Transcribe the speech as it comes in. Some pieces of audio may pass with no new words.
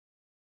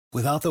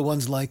Without the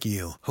ones like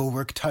you, who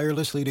work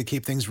tirelessly to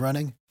keep things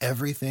running,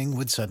 everything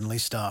would suddenly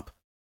stop.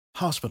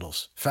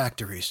 Hospitals,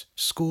 factories,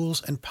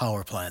 schools, and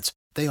power plants,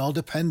 they all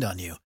depend on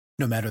you.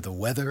 No matter the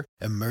weather,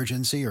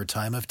 emergency, or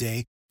time of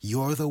day,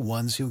 you're the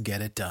ones who get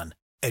it done.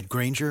 At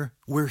Grainger,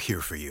 we're here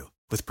for you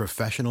with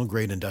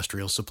professional-grade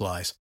industrial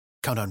supplies.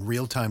 Count on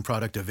real-time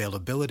product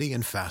availability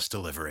and fast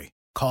delivery.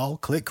 Call,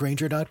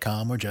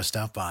 clickgrainger.com, or just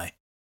stop by.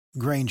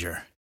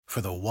 Grainger, for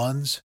the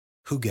ones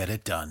who get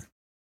it done.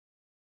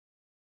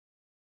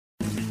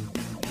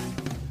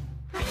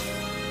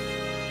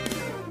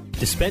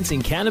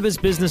 Dispensing cannabis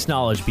business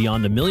knowledge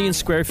beyond a million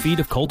square feet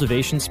of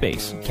cultivation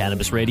space.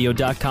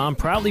 CannabisRadio.com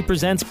proudly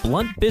presents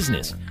Blunt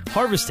Business,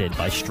 harvested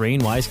by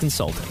Strainwise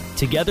Consulting.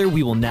 Together,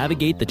 we will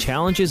navigate the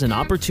challenges and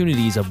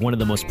opportunities of one of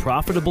the most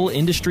profitable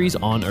industries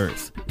on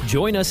earth.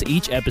 Join us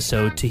each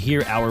episode to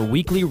hear our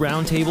weekly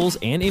roundtables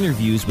and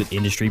interviews with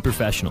industry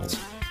professionals.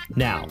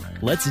 Now,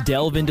 let's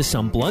delve into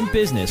some blunt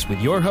business with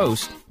your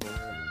host.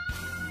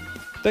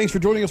 Thanks for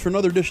joining us for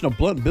another edition of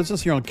Blunt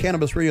Business here on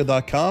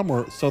CannabisRadio.com.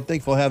 We're so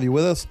thankful to have you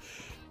with us.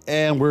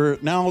 And we're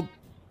now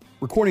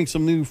recording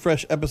some new,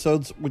 fresh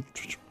episodes,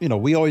 which,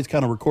 we always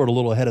kind of record a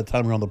little ahead of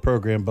time around the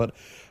program. But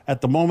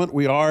at the moment,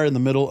 we are in the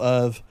middle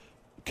of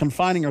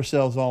confining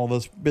ourselves, all of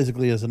us,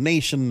 basically as a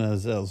nation,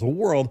 as a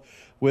world,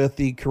 with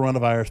the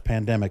coronavirus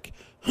pandemic.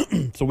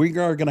 So we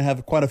are going to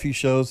have quite a few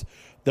shows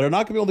that are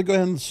not going to be able to go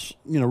ahead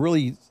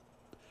and,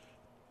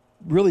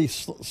 really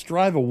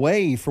strive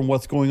away from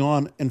what's going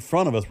on in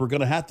front of us. We're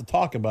going to have to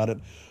talk about it,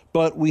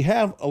 but we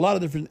have a lot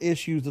of different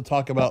issues to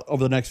talk about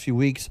over the next few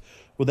weeks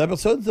with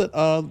episodes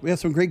that we have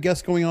some great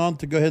guests going on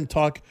to go ahead and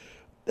talk,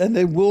 and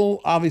they will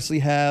obviously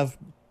have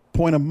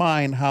point of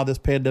mind how this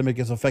pandemic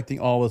is affecting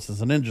all of us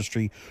as an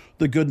industry.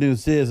 The good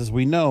news is, as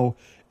we know,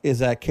 is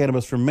that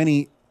cannabis from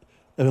at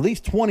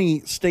least 20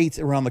 states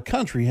around the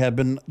country have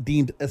been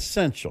deemed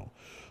essential.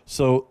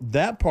 So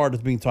that part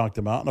is being talked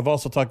about. And I've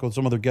also talked with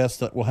some other guests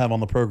that we'll have on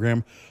the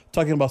program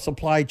talking about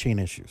supply chain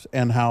issues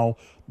and how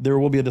there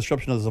will be a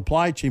disruption of the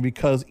supply chain,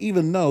 because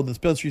even though the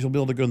dispensaries will be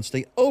able to go and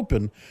stay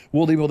open,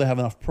 will they be able to have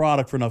enough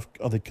product for enough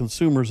of the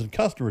consumers and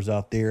customers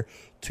out there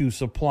to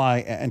supply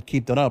and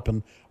keep that up,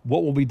 and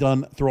what will be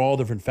done through all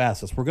different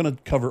facets. We're going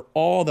to cover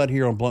all that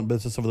here on Blunt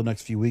Business over the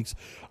next few weeks.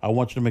 I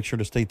want you to make sure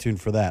to stay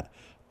tuned for that.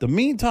 The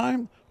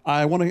meantime,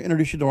 I want to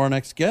introduce you to our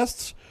next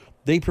guests.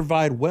 They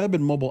provide web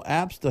and mobile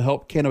apps to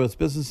help cannabis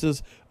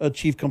businesses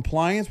achieve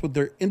compliance with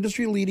their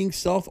industry-leading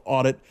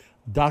self-audit,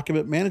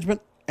 document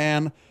management,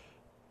 and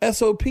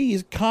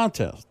SOPs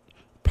contest,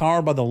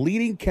 powered by the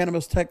leading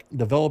cannabis tech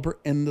developer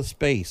in the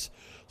space.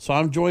 So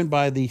I'm joined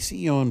by the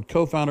CEO and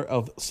co-founder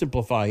of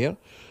Simplifya,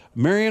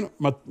 Marian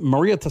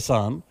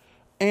Mariatassan,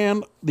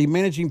 and the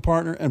managing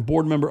partner and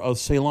board member of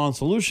Ceylon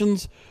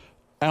Solutions,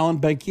 Alan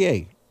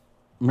Bankier.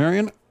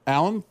 Marian,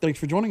 Alan, thanks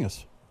for joining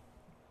us.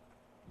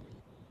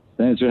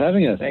 Thanks for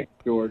having us. Thanks,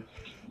 George.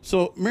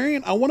 So,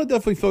 Marian, I want to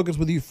definitely focus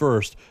with you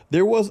first.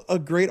 There was a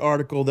great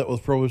article that was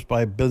published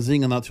by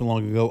Benzinga not too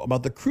long ago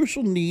about the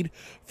crucial need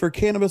for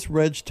cannabis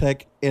reg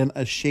tech in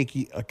a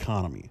shaky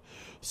economy.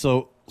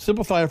 So,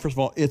 Simplifya, first of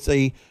all, it's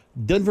a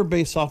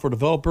Denver-based software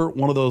developer,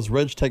 one of those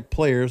reg tech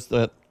players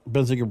that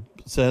Benzinga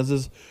says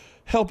is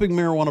helping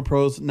marijuana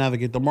pros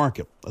navigate the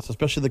market. That's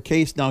especially the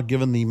case now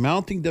given the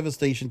mounting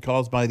devastation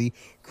caused by the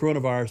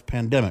coronavirus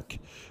pandemic,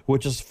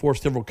 which has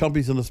forced several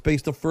companies in the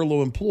space to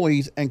furlough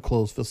employees and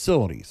close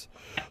facilities.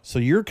 So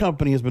your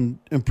company has been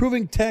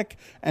improving tech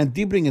and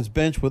deepening its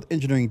bench with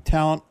engineering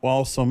talent,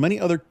 while so many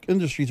other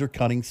industries are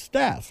cutting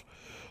staff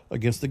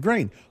against the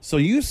grain. So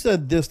you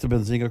said this to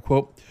Benzinga,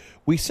 quote,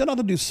 "We set out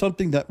to do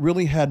something that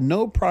really had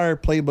no prior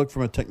playbook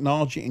from a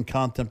technology and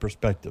content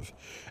perspective.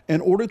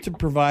 In order to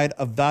provide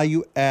a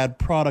value-add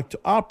product to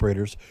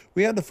operators,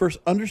 we had to first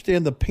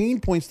understand the pain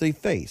points they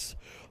face."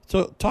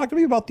 So talk to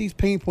me about these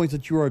pain points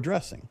that you are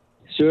addressing.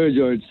 Sure,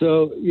 George.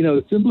 So,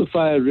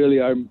 Simplifya, really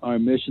our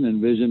mission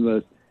and vision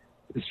was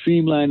to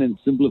streamline and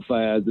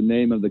simplify, as the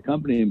name of the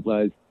company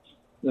implies,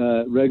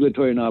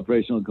 regulatory and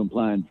operational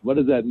compliance. What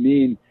does that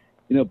mean?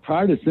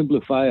 Prior to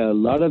Simplifya, a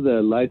lot of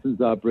the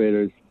licensed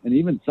operators, and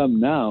even some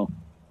now,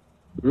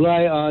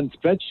 rely on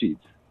spreadsheets,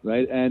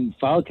 right, and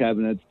file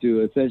cabinets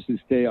to essentially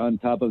stay on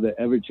top of the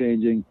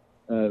ever-changing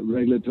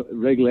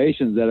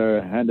regulations that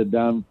are handed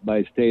down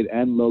by state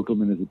and local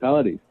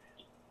municipalities.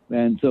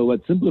 And so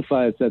what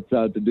Simplifya sets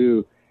out to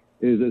do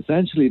is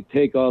essentially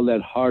take all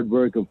that hard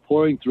work of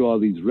pouring through all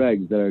these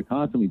regs that are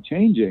constantly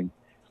changing.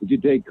 If you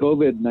take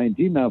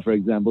COVID-19 now, for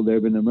example, there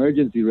have been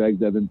emergency regs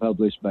that have been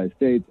published by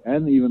states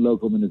and even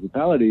local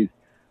municipalities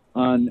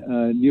on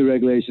new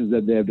regulations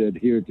that they have to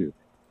adhere to.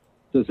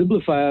 So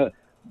Simplifya,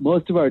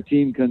 most of our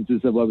team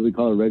consists of what we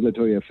call a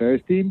regulatory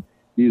affairs team.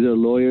 These are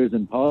lawyers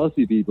and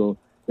policy people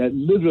that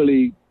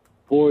literally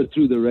pour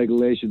through the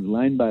regulations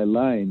line by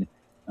line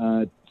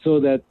so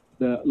that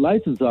the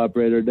license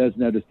operator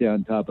doesn't have to stay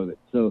on top of it.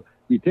 So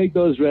we take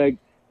those regs,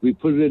 we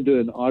put it into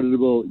an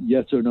auditable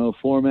yes or no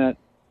format.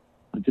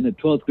 It's in a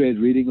 12th grade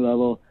reading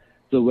level.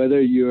 So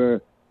whether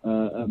you're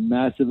a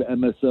massive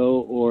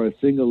MSO or a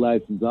single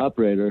license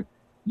operator,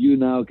 you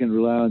now can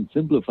rely on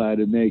Simplify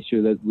to make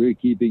sure that we're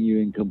keeping you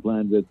in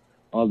compliance with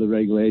all the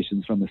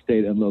regulations from a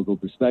state and local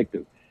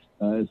perspective.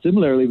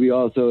 Similarly, we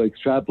also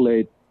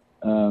extrapolate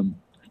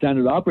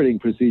standard operating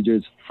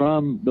procedures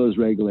from those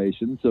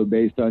regulations. So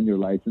based on your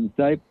license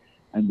type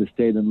and the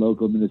state and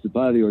local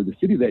municipality or the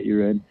city that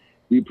you're in,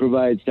 we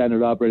provide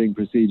standard operating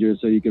procedures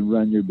so you can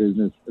run your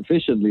business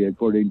efficiently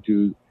according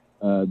to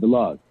the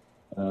laws.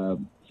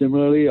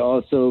 Similarly,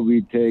 also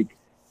we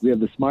have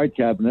the smart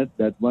cabinet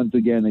that, once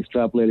again,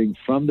 extrapolating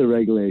from the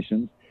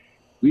regulations.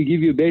 We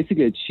give you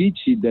basically a cheat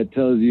sheet that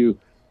tells you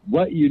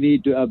what you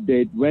need to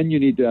update, when you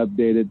need to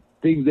update it,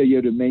 things that you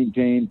have to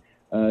maintain.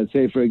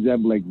 Say, for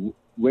example, like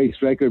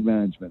waste record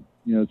management.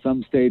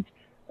 Some states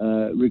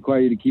require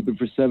you to keep it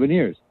for 7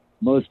 years.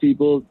 Most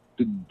people,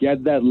 to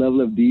get that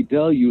level of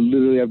detail, you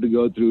literally have to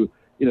go through,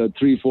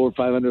 300, 400,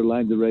 500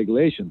 lines of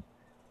regulations.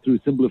 Through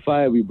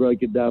Simplify, we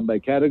break it down by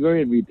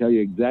category, and we tell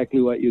you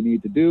exactly what you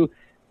need to do.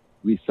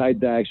 We cite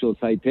the actual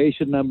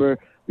citation number.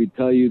 We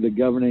tell you the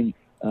governing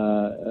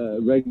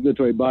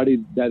regulatory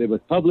body that it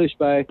was published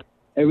by.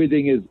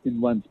 Everything is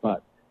in one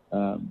spot.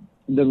 And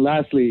then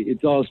lastly,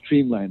 it's all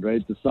streamlined,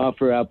 right? It's a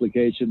software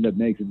application that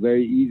makes it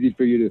very easy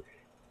for you to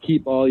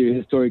keep all your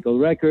historical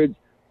records,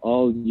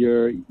 all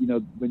your,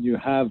 when you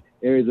have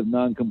areas of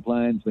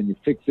non-compliance, when you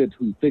fix it,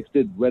 who fixed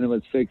it, when it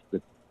was fixed,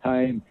 the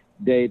time,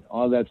 date,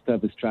 all that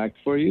stuff is tracked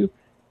for you,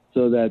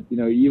 so that,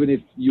 even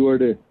if you were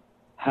to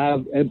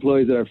have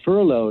employees that are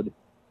furloughed,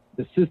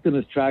 the system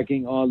is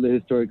tracking all the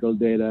historical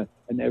data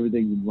and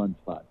everything's in one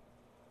spot.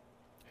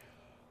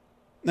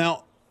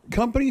 Now,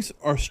 companies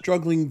are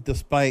struggling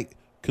despite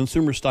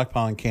consumer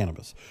stockpiling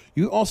cannabis.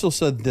 You also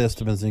said this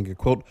to Benzinga,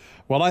 quote,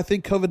 "While I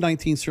think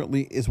COVID-19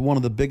 certainly is one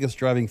of the biggest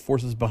driving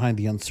forces behind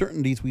the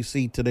uncertainties we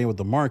see today with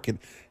the market,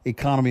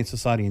 economy, and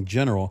society in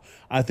general,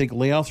 I think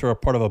layoffs are a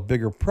part of a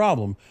bigger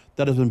problem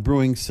that has been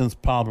brewing since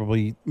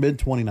probably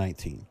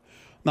mid-2019.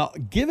 Now,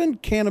 given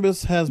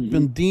cannabis has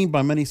been deemed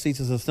by many states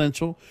as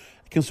essential,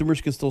 consumers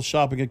can still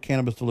shop and get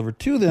cannabis delivered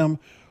to them.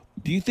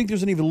 Do you think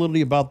there's any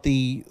validity about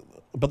the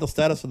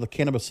status of the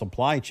cannabis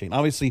supply chain?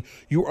 Obviously,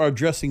 you are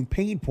addressing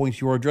pain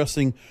points. You are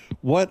addressing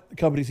what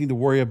companies need to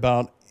worry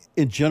about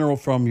in general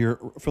from the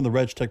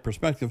RegTech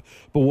perspective.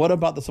 But what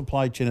about the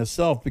supply chain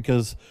itself?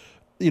 Because,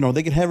 they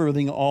can have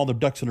everything, all their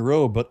ducks in a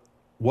row, but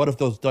what if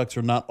those ducks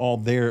are not all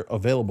there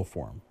available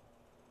for them?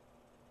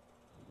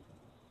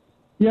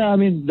 Yeah,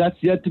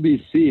 that's yet to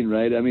be seen,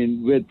 right?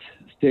 With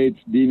states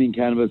deeming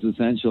cannabis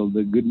essential,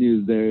 the good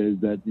news there is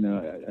that,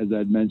 as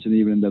I'd mentioned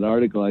even in that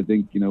article, I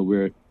think,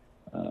 we're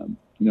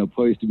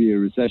poised to be a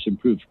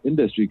recession-proof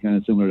industry, kind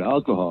of similar to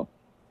alcohol.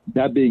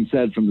 That being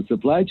said, from the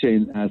supply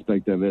chain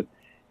aspect of it,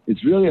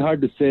 it's really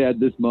hard to say at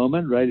this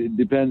moment, right? It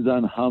depends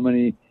on how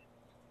many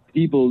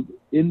people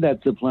in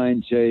that supply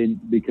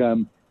chain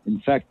become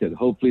infected.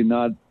 Hopefully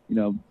not,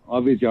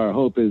 obviously our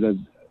hope is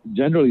that,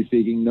 generally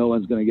speaking, no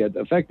one's going to get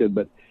affected,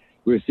 but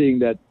we're seeing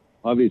that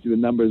obviously the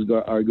numbers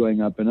are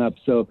going up and up.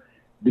 So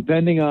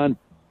depending on,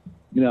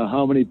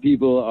 how many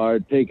people are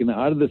taken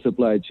out of the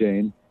supply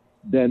chain,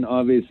 then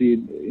obviously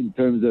in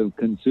terms of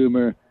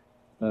consumer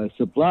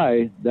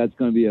supply, that's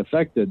going to be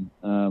affected.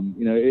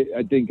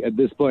 I think at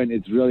this point,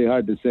 it's really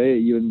hard to say,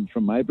 even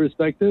from my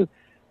perspective,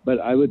 but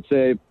I would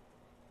say,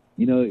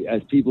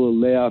 as people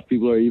lay off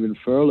people or even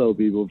furlough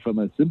people from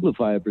a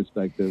Simplifier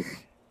perspective,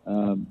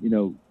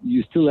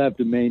 you still have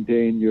to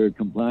maintain your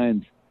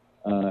compliance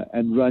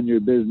and run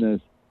your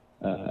business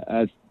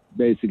as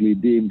basically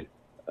deemed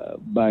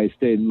by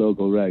state and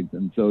local regs.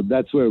 And so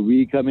that's where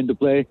we come into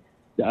play.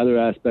 The other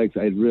aspects,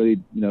 I really,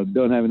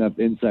 don't have enough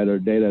insight or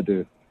data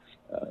to,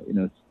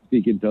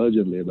 speak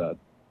intelligently about,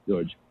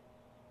 George.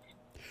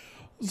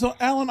 So,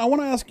 Alan, I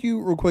want to ask you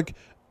real quick,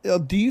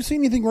 do you see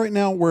anything right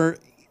now where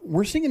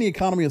we're seeing in the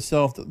economy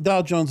itself, that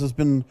Dow Jones has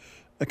been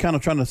kind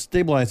of trying to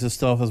stabilize this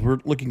stuff as we're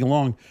looking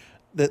along,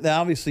 that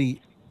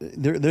obviously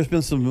there's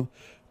been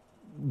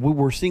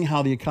we're seeing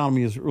how the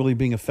economy is really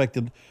being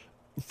affected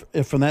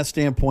from that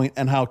standpoint,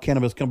 and how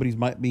cannabis companies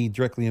might be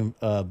directly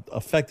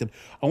affected.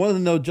 I wanted to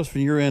know, just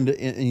from your end,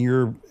 in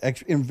your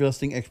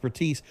investing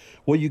expertise,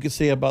 what you could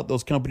say about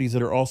those companies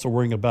that are also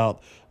worrying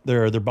about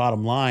their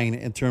bottom line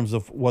in terms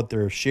of what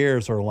their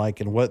shares are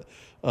like and what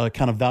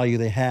kind of value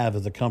they have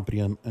as a company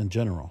in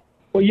general.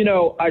 Well,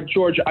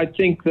 George, I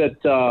think that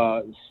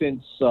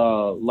since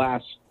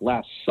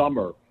last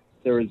summer,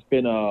 there has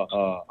been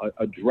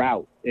a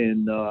drought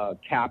in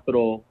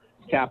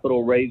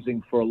capital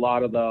raising for a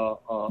lot of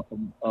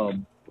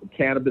the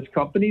cannabis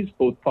companies,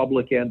 both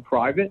public and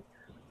private.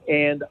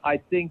 And I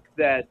think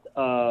that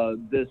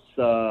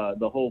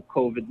the whole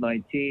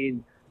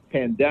COVID-19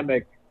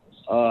 pandemic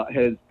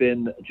has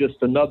been just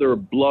another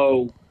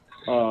blow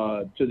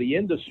to the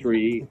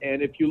industry.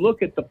 And if you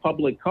look at the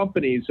public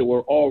companies that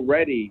were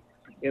already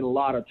in a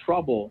lot of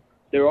trouble,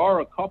 there are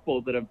a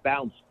couple that have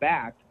bounced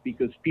back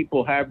because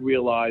people have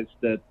realized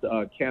that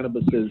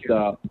cannabis is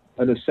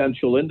an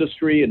essential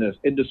industry and an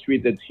industry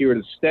that's here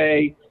to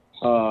stay.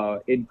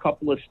 In a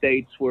couple of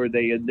states where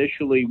they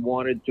initially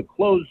wanted to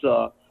close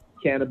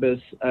cannabis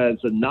as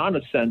a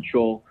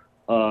non-essential,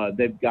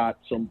 they've got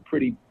some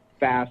pretty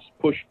fast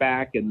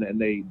pushback, and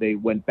they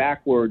went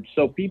backwards.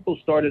 So people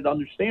started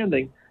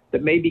understanding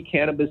that maybe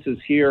cannabis is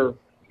here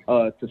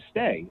to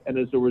stay. And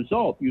as a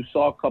result, you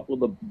saw a couple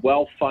of the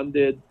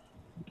well-funded,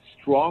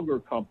 stronger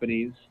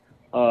companies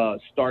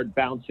start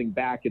bouncing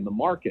back in the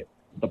market.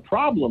 The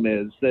problem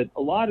is that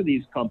a lot of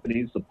these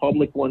companies, the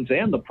public ones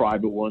and the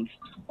private ones,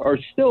 are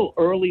still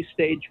early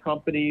stage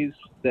companies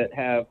that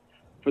have,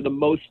 for the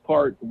most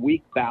part,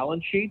 weak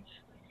balance sheets.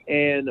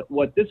 And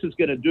what this is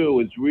going to do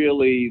is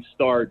really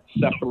start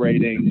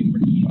separating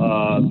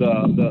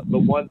the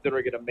ones that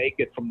are going to make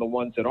it from the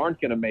ones that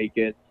aren't going to make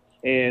it.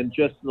 And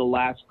just in the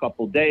last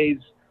couple of days,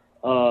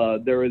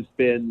 there has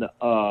been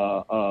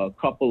a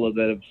couple of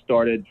that have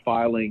started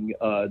filing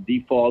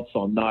defaults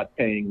on not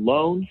paying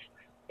loans.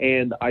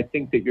 And I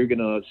think that you're going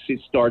to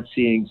start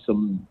seeing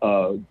some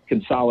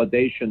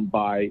consolidation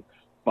by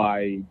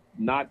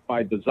not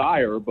by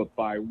desire, but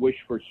by wish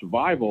for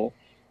survival.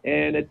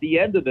 And at the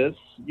end of this,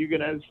 you're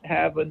going to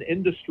have an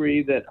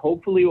industry that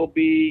hopefully will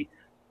be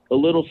a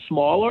little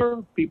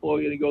smaller. People are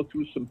going to go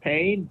through some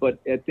pain, but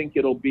I think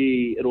it'll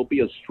be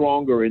a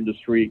stronger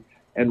industry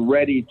and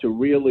ready to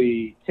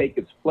really take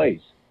its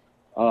place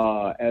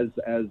as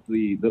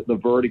the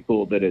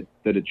vertical that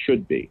it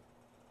should be.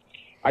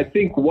 I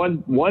think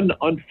one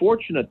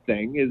unfortunate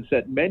thing is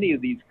that many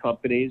of these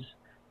companies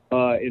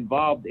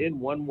involved in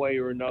one way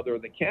or another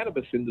in the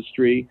cannabis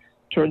industry,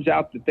 turns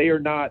out that they are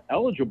not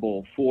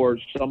eligible for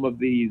some of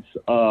these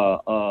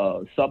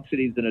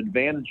subsidies and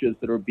advantages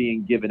that are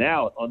being given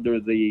out under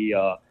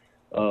the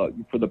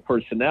for the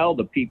personnel,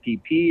 the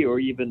PPP, or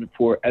even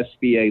for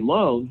SBA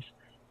loans,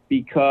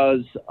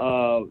 because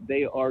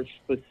they are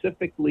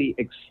specifically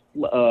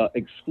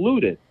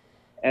excluded,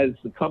 as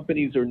the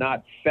companies are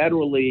not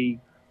federally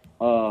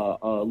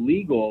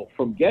legal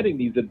from getting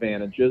these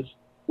advantages,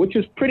 which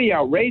is pretty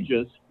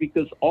outrageous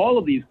because all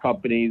of these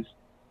companies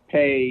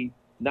pay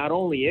not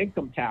only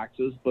income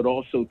taxes, but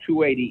also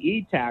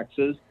 280E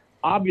taxes.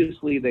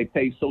 Obviously, they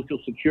pay Social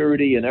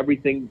Security and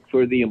everything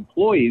for the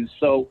employees.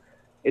 So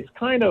it's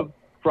kind of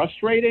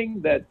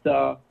frustrating that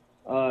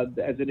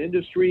as an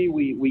industry,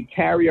 we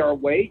carry our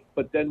weight,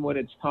 but then when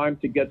it's time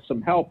to get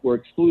some help, we're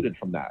excluded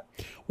from that.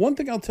 One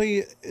thing I'll tell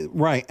you,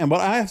 right, but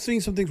I have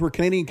seen some things where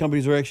Canadian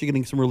companies are actually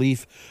getting some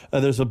relief.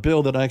 There's a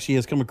bill that actually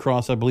has come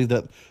across, I believe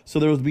that, so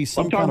there would be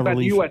some kind of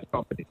relief. I'm talking about U.S.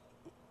 companies.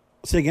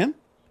 Say again?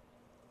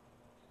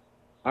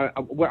 I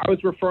was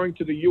referring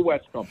to the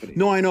U.S. companies.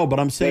 No, I know, but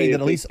I'm saying that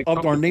at least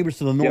up our neighbors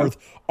to the north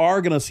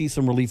are going to see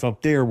some relief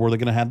up there where they're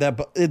going to have that,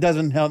 but it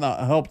doesn't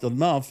help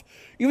enough.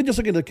 Even just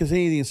look at the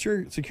Canadian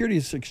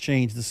Securities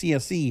Exchange, the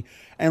CSE,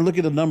 and look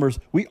at the numbers.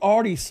 We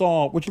already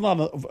saw, which a lot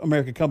of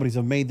American companies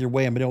have made their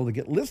way and been able to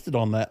get listed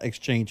on that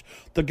exchange.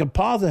 The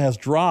composite has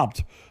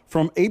dropped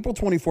from April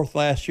 24th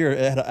last year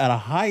at a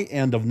high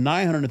end of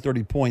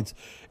 930 points.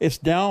 It's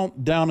down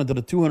into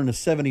the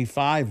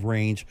 275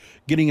 range,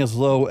 getting as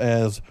low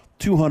as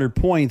 200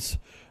 points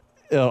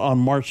on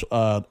March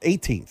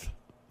 18th.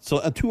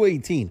 So at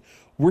 218,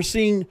 we're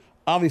seeing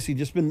obviously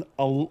just been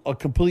a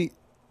complete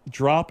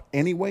drop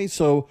anyway.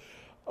 So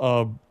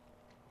when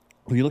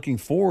you're looking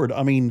forward,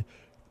 I mean,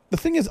 the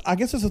thing is, I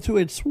guess it's a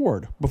two-edged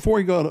sword. Before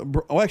we go,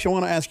 actually, I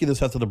want to ask you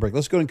this after the break.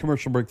 Let's go to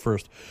commercial break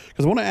first,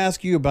 because I want to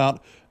ask you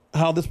about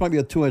how this might be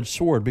a two-edged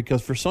sword,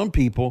 because for some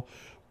people,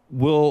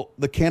 will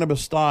the cannabis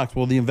stocks,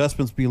 will the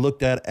investments be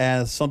looked at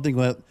as something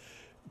that,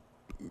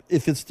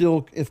 if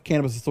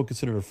cannabis is still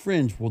considered a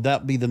fringe, will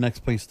that be the next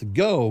place to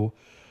go,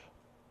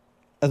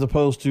 as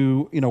opposed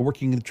to,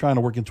 trying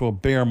to work into a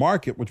bear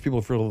market, which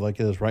people feel like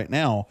it is right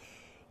now?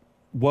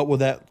 What would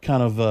that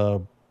kind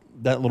of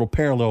that little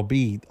parallel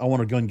be? I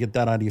want to go and get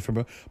that idea from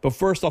you. But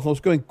first off,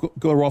 let's go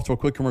off to a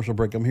quick commercial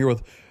break. I'm here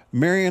with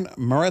Marian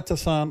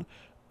Maritasan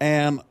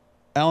and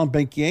Alan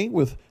Banquier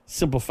with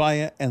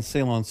Simplify and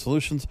Ceylon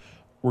Solutions.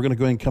 We're going to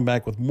go ahead and come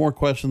back with more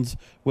questions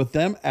with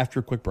them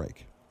after a quick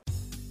break.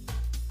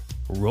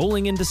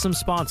 Rolling into some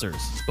sponsors,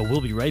 but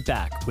we'll be right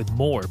back with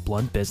more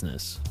Blunt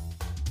Business.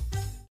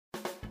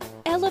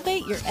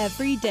 Elevate your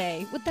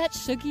everyday with that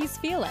Shoogies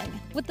feeling,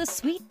 with the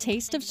sweet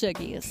taste of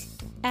Shoogies.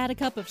 Add a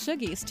cup of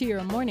Shoogies to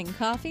your morning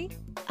coffee.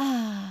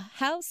 Ah,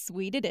 how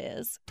sweet it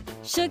is.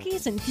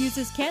 Shoogies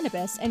infuses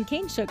cannabis and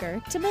cane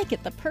sugar to make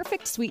it the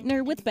perfect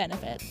sweetener with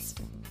benefits.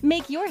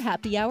 Make your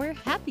happy hour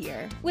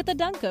happier with a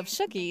dunk of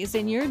Shoogies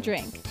in your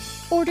drink.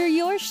 Order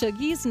your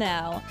Shoogies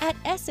now at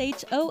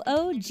shoogies.com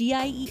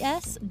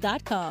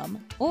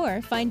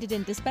or find it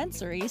in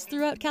dispensaries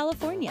throughout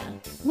California.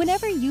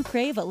 Whenever you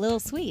crave a little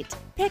sweet,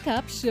 pick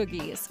up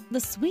Shoogies, the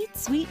sweet,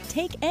 sweet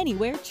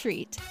take-anywhere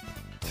treat.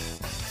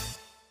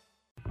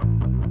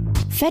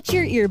 Fetch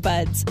your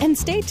earbuds and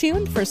stay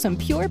tuned for some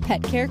pure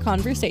pet care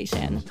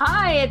conversation.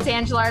 Hi, it's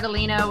Angela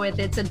Ardolino with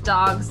It's a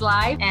Dog's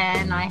Life,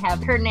 and I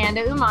have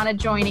Hernanda Umana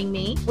joining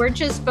me. We're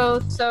just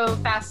both so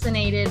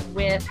fascinated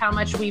with how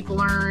much we've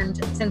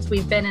learned since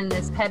we've been in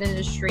this pet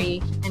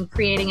industry and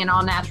creating an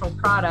all-natural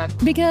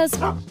product. Because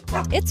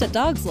it's a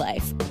dog's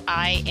life.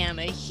 I am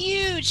a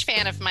huge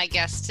fan of my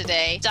guest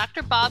today,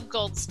 Dr. Bob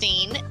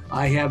Goldstein.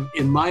 I have,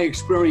 in my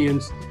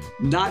experience,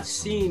 not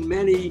seen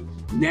many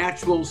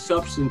natural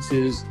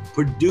substances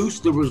produce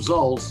the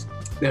results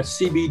that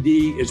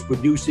CBD is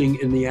producing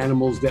in the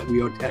animals that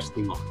we are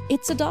testing on.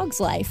 It's a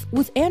Dog's Life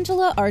with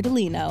Angela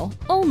Ardolino,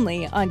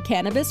 only on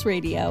Cannabis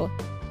Radio.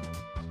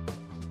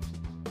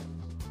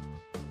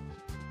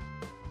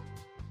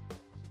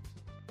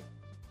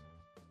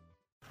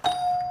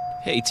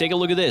 Hey, take a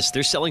look at this.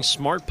 They're selling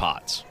smart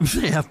pots.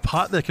 They have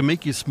pot that can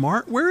make you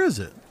smart? Where is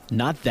it?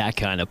 Not that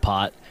kind of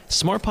pot.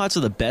 Smart pots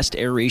are the best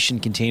aeration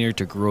container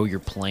to grow your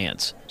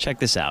plants. Check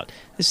this out.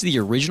 This is the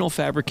original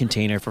fabric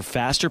container for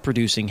faster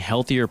producing,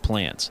 healthier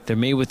plants. They're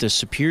made with a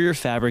superior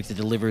fabric that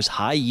delivers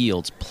high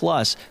yields.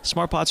 Plus,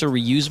 smart pots are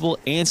reusable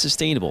and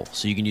sustainable,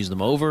 so you can use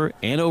them over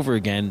and over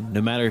again,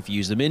 no matter if you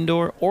use them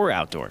indoor or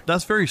outdoor.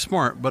 That's very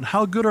smart, but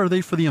how good are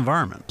they for the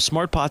environment?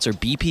 Smart pots are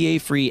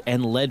BPA-free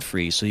and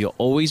lead-free, so you'll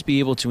always be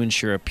able to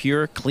ensure a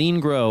pure, clean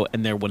grow,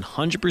 and they're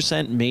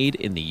 100% made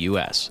in the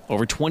U.S.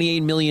 Over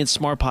 28 million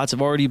smart pots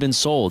have already been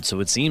sold, so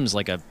it seems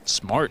like a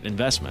smart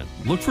investment.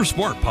 Look for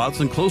smart pots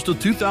in close to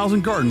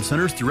 2,000 garden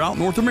centers throughout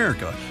North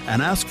America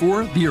and ask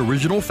for the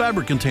original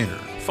fabric container.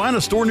 Find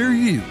a store near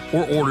you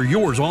or order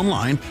yours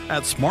online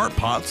at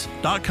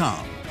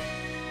smartpots.com.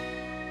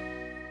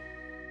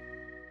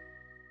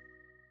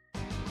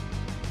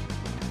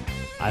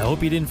 I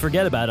hope you didn't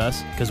forget about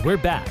us, because we're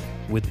back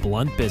with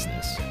Blunt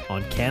Business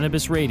on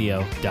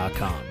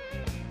CannabisRadio.com.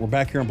 We're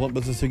back here on Blunt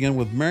Business again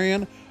with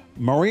Marian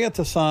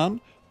Mariatassan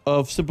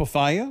of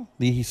Simplifia,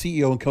 the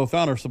CEO and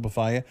co-founder of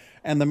Simplifia,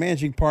 and the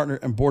managing partner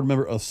and board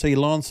member of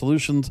Ceylon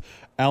Solutions,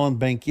 Alan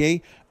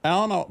Bankier.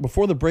 Alan,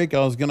 before the break,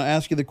 I was going to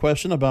ask you the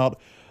question about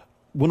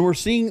when we're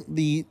seeing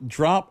the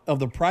drop of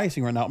the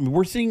pricing right now. I mean,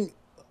 we're seeing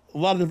a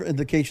lot of different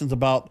indications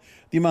about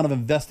the amount of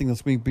investing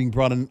that's being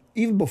brought in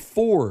even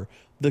before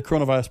the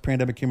coronavirus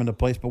pandemic came into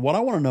place. But what I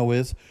want to know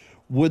is,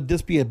 would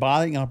this be a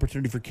buying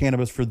opportunity for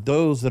cannabis for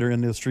those that are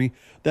in the industry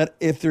that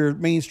if they're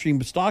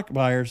mainstream stock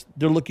buyers,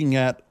 they're looking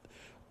at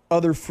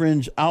other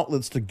fringe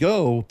outlets to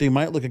go, they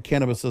might look at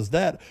cannabis as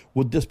that.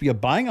 Would this be a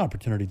buying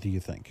opportunity, do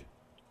you think?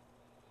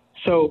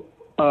 So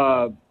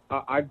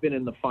I've been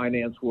in the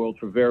finance world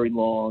for very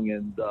long,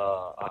 and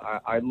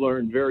I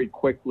learned very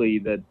quickly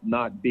that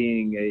not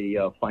being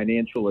a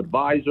financial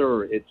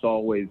advisor, it's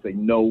always a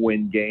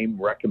no-win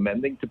game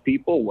recommending to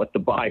people what to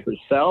buy or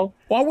sell.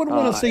 Well, I wouldn't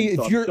want to say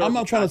if you're, I'm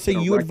not trying to say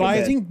you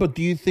advising, but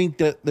do you think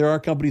that there are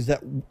companies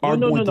that are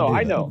going to do that?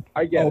 I know.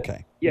 I get it.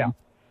 Okay. Yeah.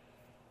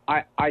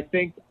 I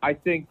think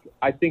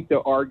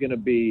there are going to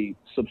be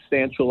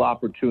substantial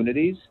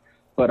opportunities,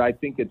 but I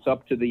think it's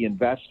up to the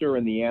investor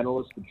and the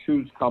analyst to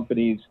choose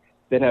companies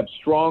that have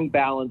strong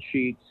balance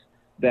sheets,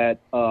 that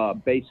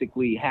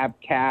basically have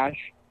cash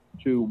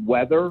to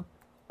weather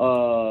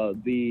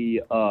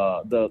the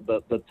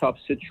tough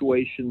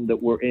situation that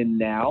we're in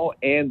now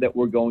and that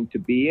we're going to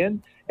be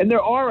in. And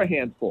there are a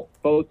handful,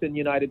 both in the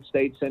United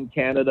States and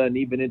Canada and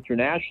even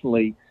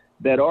internationally,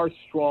 that are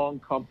strong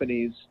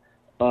companies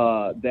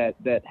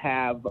that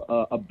have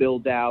a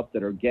build out,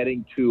 that are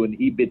getting to an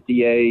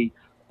EBITDA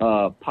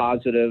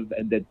positive,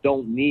 and that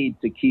don't need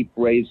to keep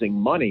raising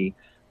money.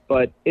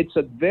 But it's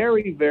a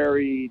very,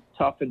 very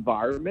tough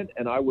environment,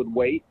 and I would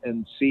wait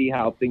and see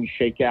how things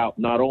shake out,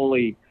 not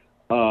only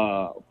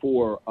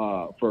for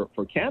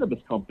cannabis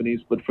companies,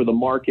 but for the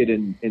market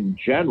in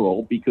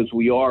general, because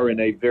we are in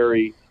a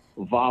very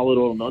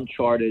volatile and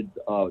uncharted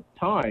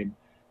time.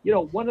 You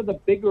know, one of the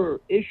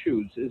bigger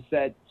issues is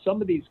that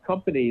some of these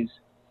companies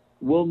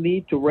will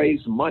need to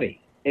raise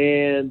money,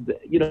 and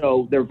you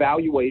know, their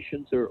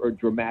valuations are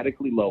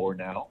dramatically lower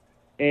now,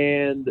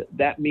 and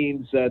that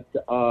means that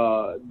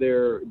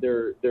they're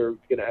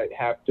going to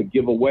have to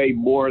give away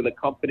more of the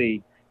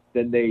company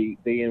than they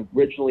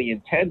originally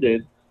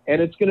intended,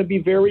 and it's going to be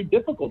very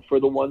difficult for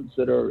the ones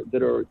that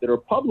are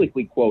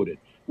publicly quoted.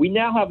 We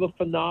now have a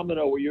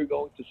phenomena where you're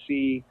going to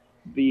see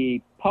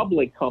the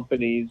public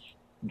companies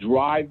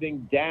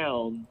driving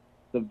down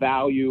the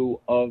value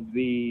of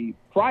the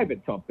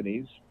private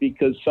companies,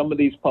 because some of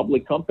these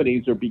public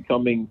companies are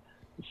becoming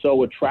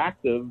so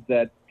attractive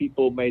that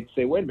people may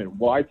say, wait a minute,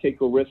 why take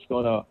a risk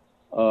on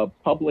a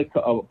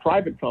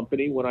private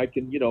company when I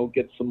can, you know,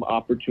 get some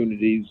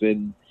opportunities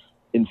in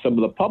some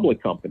of the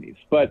public companies?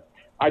 But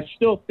I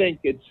still think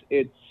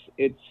it's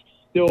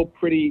still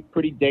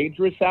pretty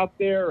dangerous out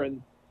there,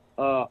 and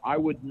I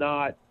would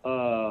not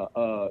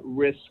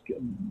risk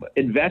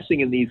investing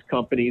in these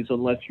companies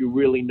unless you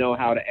really know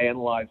how to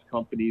analyze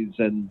companies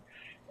and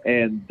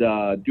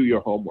do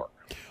your homework.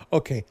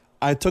 Okay.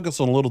 I took us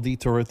on a little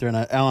detour right there, and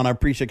Alan, I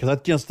appreciate it, because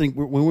I just think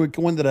when we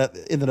go into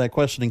that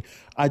questioning,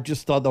 I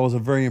just thought that was a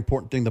very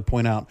important thing to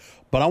point out.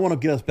 But I want to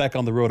get us back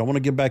on the road. I want to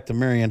get back to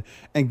Marian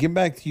and get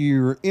back to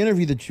your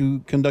interview that you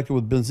conducted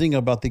with Benzinga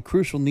about the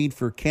crucial need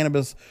for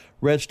cannabis,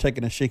 reg tech,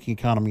 in a shaking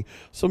economy.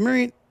 So,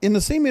 Marian, in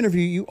the same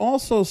interview, you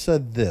also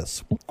said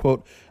this,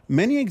 quote,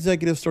 many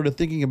executives started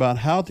thinking about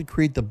how to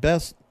create the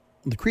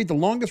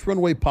longest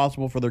runway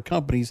possible for their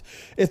companies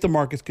if the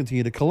markets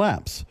continue to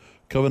collapse.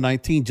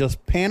 COVID-19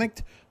 just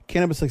panicked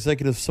cannabis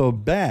executives so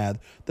bad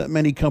that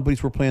many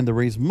companies were planning to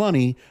raise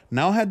money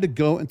now had to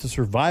go into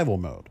survival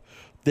mode.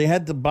 They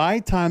had to buy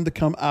time to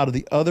come out of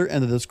the other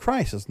end of this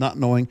crisis, not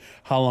knowing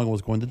how long it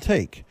was going to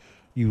take.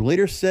 You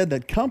later said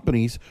that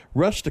companies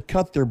rushed to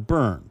cut their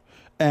burn,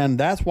 and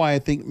that's why I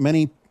think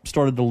many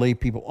started to lay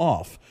people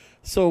off.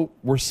 So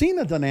we're seeing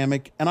a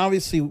dynamic, and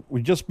obviously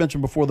we just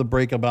mentioned before the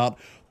break about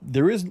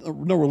there is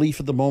no relief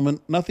at the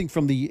moment. Nothing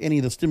from any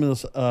of the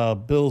stimulus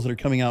bills that are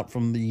coming out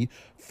from the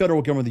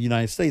federal government of the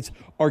United States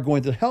are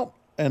going to help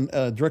and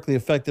directly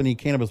affect any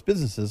cannabis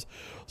businesses.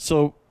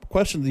 So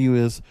question to you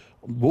is,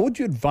 what would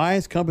you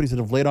advise companies that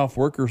have laid off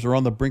workers or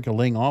on the brink of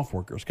laying off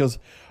workers? Because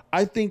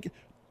I think,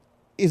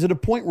 is it a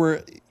point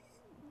where,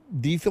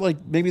 do you feel like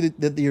maybe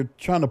that you're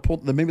trying to pull,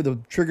 that maybe the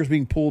trigger's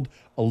being pulled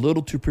a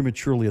little too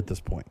prematurely at this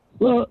point?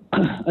 Well,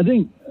 I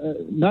think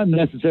not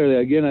necessarily.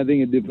 Again, I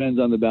think it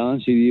depends on the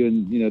balance sheet,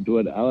 even, to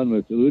what Alan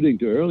was alluding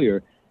to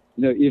earlier.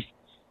 If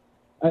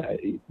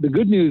the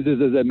good news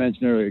is, as I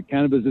mentioned earlier,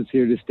 cannabis is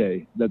here to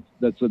stay.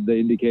 That's what the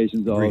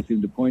indications all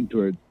seem to point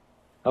towards.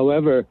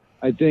 However,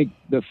 I think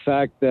the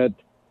fact that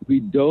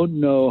we don't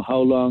know how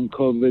long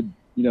COVID,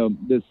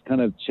 this kind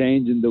of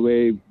change in the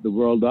way the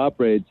world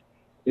operates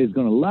is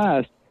going to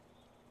last,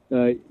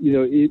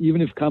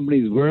 even if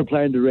companies were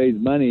planning to raise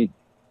money,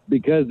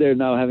 because they're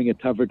now having a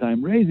tougher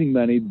time raising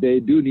money, they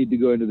do need to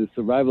go into the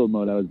survival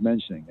mode I was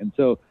mentioning. And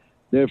so,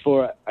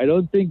 therefore, I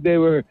don't think they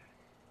were,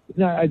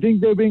 I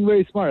think they're being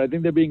very smart. I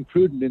think they're being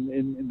prudent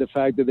in the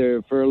fact that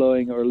they're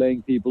furloughing or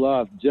laying people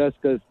off,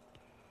 just because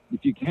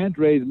if you can't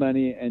raise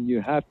money and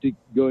you have to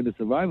go into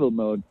survival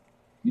mode,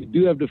 you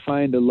do have to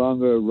find a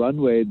longer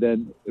runway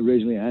than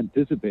originally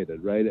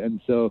anticipated, right? And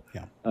so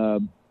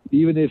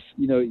even if,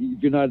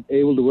 if you're not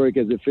able to work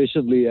as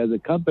efficiently as a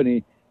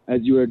company as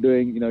you were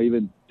doing,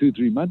 even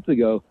 2-3 months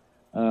ago,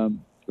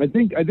 I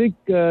think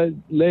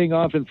laying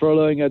off and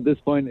furloughing at this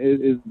point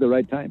is the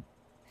right time.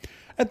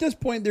 At this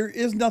point, there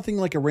is nothing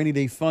like a rainy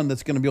day fund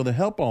that's going to be able to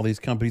help all these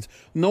companies.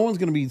 No one's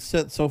going to be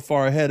set so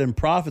far ahead in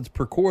profits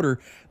per quarter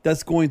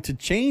that's going to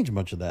change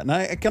much of that. And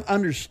I can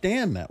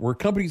understand that, where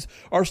companies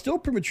are still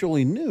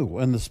prematurely new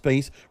in the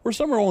space, where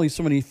some are only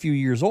so many few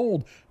years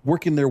old,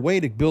 working their way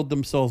to build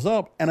themselves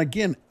up. And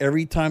again,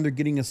 every time they're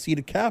getting a seed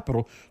of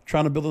capital,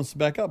 trying to build themselves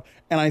back up.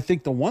 And I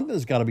think the one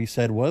that's got to be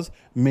said was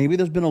maybe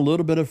there's been a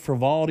little bit of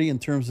frivolity in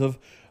terms of,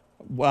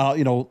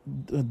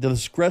 the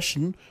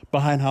discretion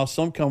behind how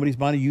some companies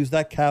might have used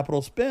that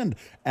capital spend,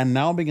 and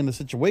now being in the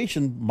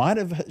situation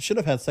should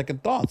have had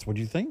second thoughts. What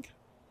do you think?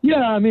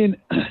 Yeah, I mean,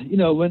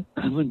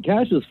 when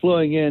cash was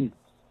flowing in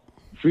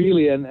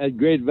freely and at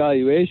great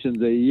valuations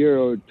a year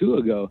or two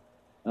ago,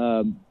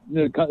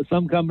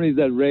 some companies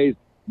that raised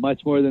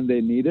much more than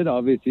they needed,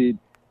 obviously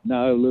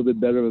now have a little bit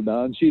better of a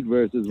balance sheet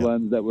versus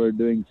ones that were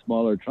doing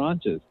smaller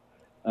tranches.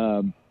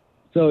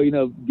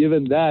 So,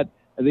 given that,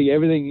 I think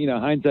everything,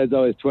 hindsight's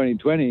always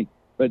 20/20,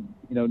 but,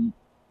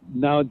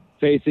 now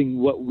facing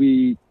what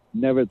we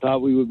never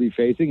thought we would be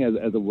facing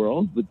as a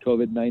world with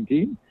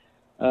COVID-19,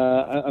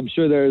 I'm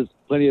sure there's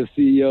plenty of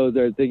CEOs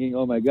that are thinking,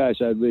 oh my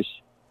gosh, I wish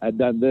I'd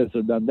done this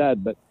or done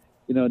that. But,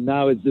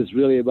 now it's just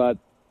really about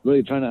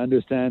really trying to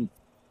understand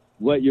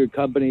what your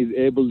company is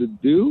able to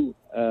do,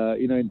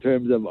 in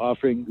terms of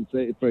offering,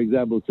 say, for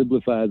example,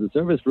 Simplify as a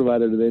service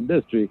provider to the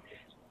industry.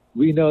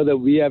 We know that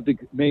we have to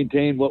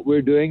maintain what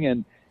we're doing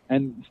and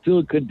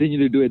still continue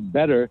to do it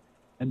better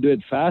and do it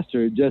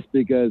faster just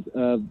because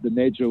of the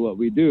nature of what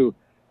we do.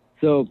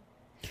 So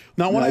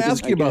now I want to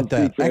ask you about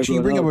that. Actually,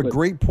 you bring up a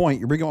great point.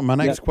 You bring up my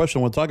next question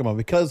I want to talk about.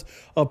 Because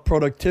of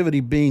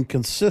productivity being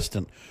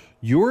consistent,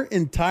 your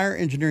entire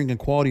engineering and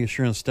quality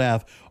assurance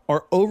staff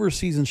are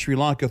overseas in Sri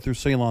Lanka through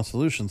Ceylon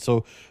Solutions.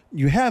 So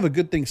you have a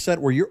good thing set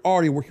where you're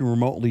already working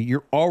remotely.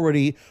 You're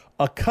already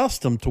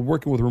accustomed to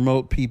working with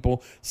remote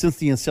people since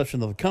the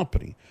inception of the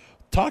company.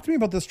 Talk to me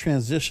about this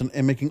transition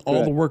and making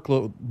all the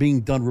workload being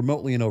done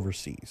remotely and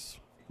overseas.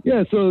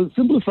 Yeah, so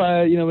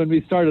Simplify, when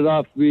we started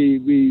off,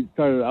 we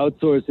started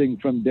outsourcing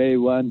from day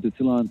one to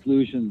Ceylon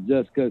Solutions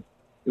just because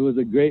it was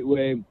a great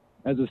way.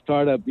 As a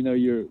startup,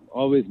 you're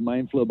always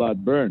mindful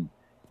about burn.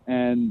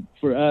 And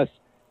for us,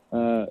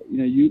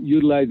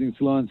 utilizing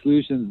Ceylon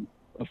Solutions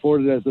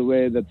afforded us a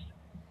way that's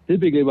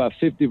typically about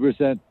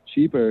 50%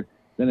 cheaper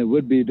than it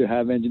would be to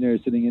have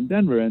engineers sitting in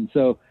Denver. And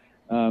so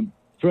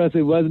for us,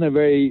 it wasn't a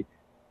very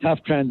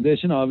tough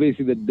transition.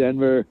 Obviously,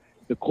 the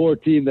core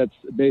team that's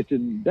based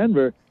in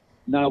Denver,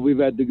 now we've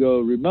had to go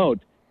remote.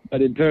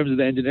 But in terms of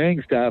the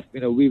engineering staff,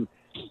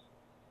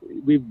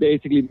 we've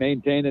basically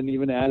maintained and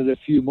even added a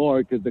few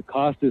more because the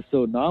cost is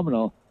so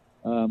nominal.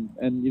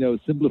 And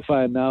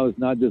Simplify now is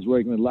not just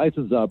working with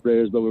licensed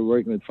operators, but we're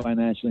working with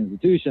financial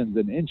institutions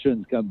and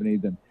insurance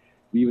companies, and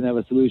we even have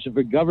a solution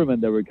for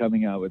government that we're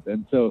coming out with.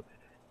 And so,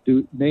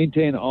 to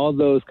maintain all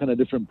those kind of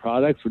different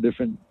products for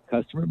different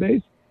customer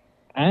base,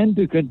 and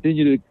to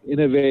continue to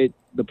innovate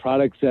the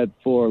product set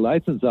for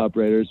licensed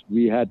operators,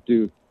 we had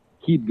to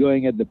keep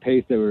going at the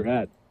pace that we're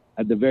at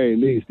the very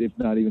least, if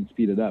not even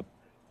speed it up.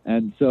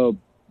 And so,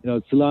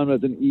 Ceylon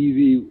was an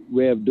easy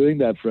way of doing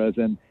that for us.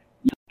 And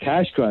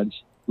cash crunch,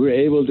 we were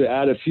able to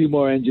add a few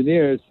more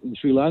engineers in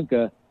Sri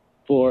Lanka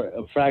for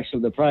a fraction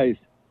of the price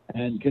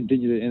and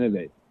continue to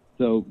innovate.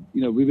 So,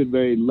 we've been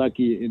very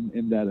lucky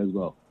in that as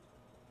well.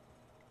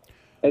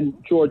 And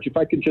George, if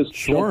I could just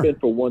jump in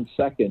for 1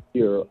 second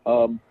here,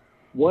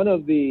 one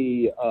of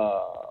the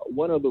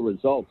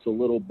results, a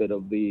little bit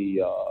of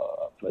the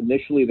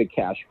initially the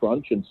cash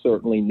crunch, and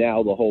certainly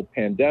now the whole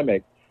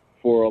pandemic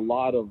for a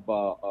lot of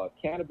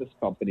cannabis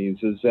companies,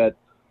 is that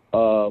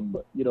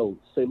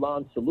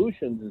Ceylon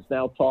Solutions is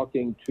now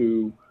talking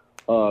to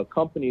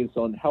companies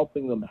on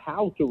helping them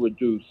how to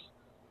reduce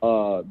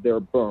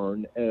their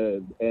burn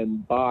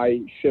and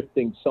by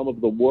shifting some of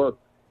the work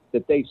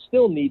that they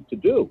still need to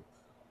do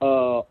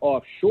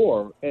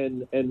offshore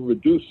and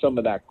reduce some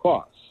of that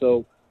cost.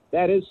 So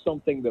that is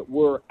something that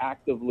we're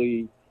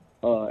actively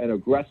and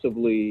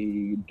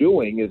aggressively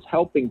doing, is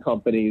helping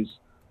companies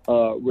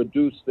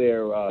reduce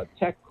their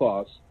tech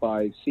costs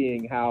by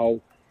seeing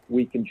how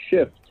we can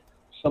shift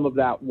some of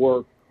that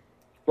work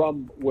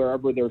from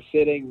wherever they're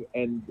sitting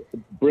and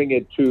bring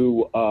it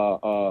to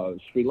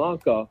Sri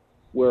Lanka,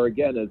 where,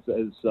 again, as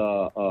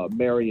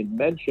Marion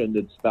mentioned,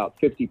 it's about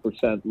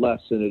 50% less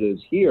than it is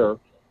here.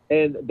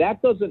 And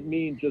that doesn't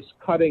mean just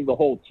cutting the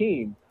whole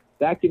team.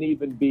 That can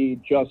even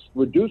be just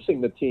reducing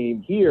the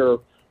team here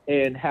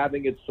and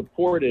having it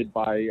supported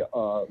by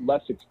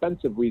less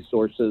expensive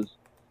resources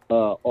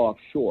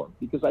offshore.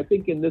 Because I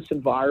think in this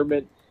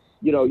environment,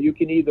 you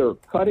can either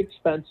cut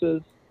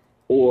expenses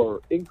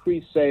or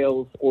increase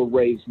sales or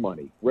raise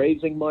money.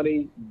 Raising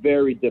money,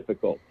 very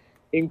difficult.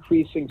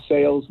 Increasing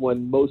sales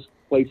when most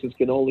places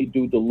can only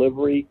do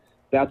delivery,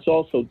 that's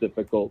also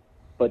difficult.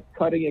 But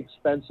cutting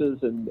expenses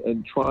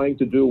and trying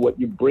to do what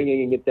you're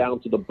bringing it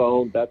down to the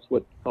bone, that's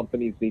what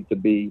companies need to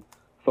be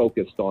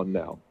focused on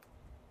now.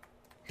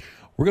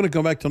 We're going to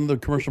go back to another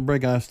commercial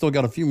break. I've still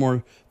got a few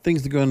more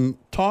things to go and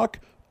talk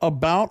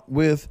about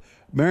with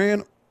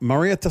Marion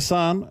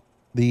Marietta-san,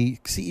 the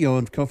CEO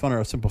and co-founder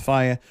of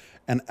Simplify,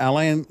 and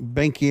Alain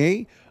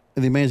Banquier,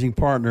 the managing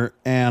partner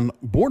and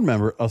board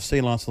member of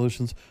Ceylon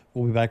Solutions.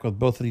 We'll be back with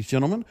both of these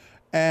gentlemen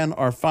and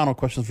our final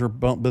questions for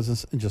Blunt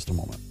Business in just a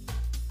moment.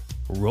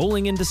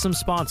 Rolling into some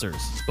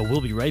sponsors, but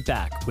we'll be right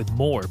back with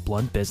more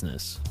Blunt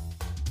Business.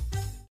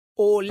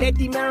 Oh, let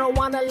the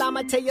marijuana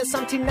llama tell you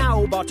something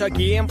now about a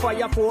game for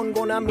your phone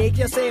gonna make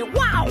you say,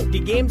 wow! The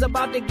game's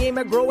about the game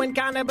of growing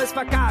cannabis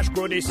for cash.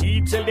 Grow the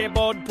seed, sell the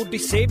bud, put the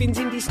savings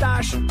in the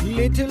stash.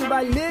 Little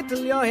by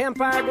little, your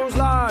empire grows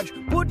large.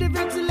 Put the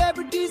big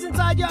celebrities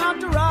inside your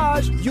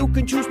entourage. You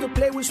can choose to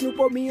play with Snoop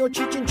or me or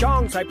Cheech and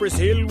Chong, Cypress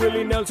Hill,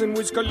 Willie Nelson,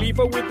 Wiz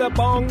Khalifa with a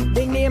bong.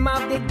 The name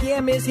of the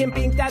game is Hemp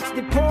Inc., that's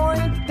the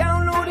point.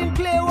 Download and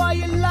play while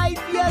you light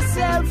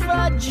yourself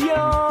a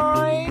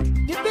joint.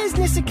 The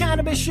business of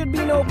cannabis should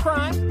be no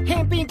crime.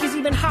 Hemp Inc. is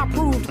even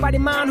hot-proofed by the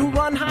man who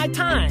run High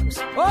Times.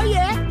 Oh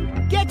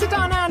yeah? Get it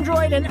on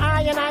Android and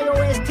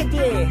iOS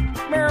today.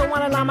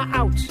 Marijuana llama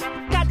out.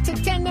 Got to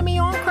tend to me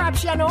own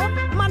crops, you know.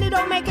 Money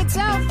don't make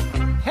itself.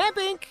 Hemp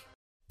Inc.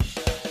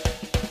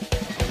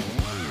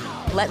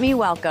 Let me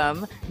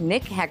welcome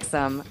Nick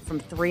Hexum from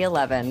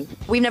 311.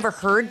 We've never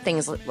heard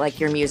things like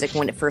your music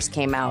when it first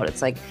came out.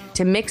 It's like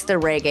to mix the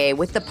reggae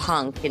with the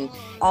punk and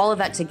all of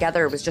that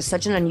together was just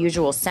such an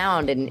unusual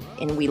sound, and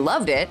we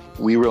loved it.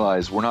 We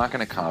realized we're not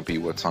going to copy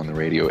what's on the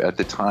radio. At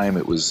the time,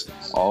 it was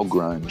all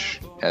grunge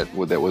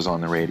that was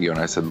on the radio, and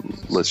I said,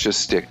 let's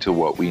just stick to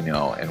what we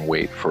know and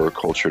wait for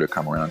culture to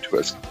come around to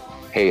us.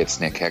 Hey, it's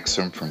Nick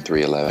Hexum from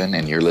 311,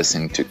 and you're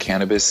listening to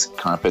Cannabis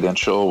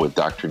Confidential with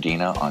Dr.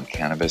 Dina on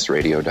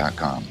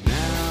CannabisRadio.com.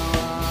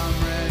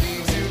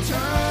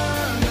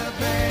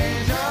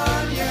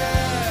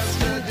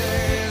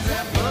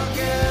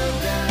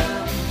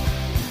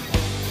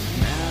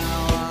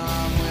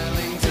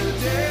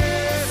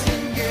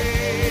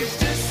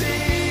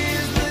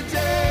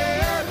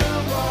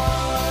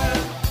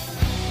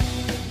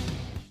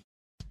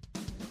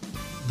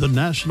 The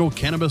National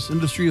Cannabis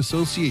Industry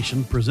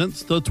Association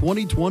presents the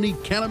 2020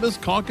 Cannabis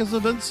Caucus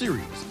Event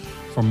Series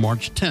from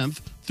March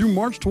 10th through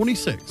March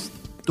 26th.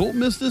 Don't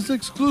miss this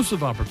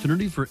exclusive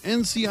opportunity for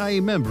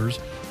NCIA members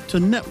to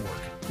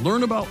network,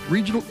 learn about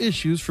regional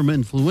issues from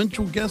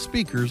influential guest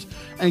speakers,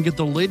 and get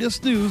the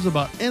latest news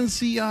about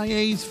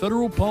NCIA's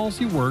federal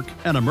policy work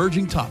and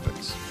emerging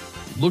topics.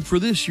 Look for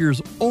this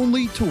year's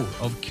only tour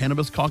of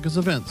Cannabis Caucus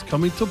events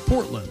coming to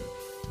Portland,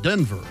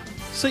 Denver,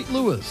 St.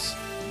 Louis,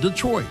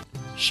 Detroit,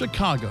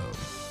 Chicago,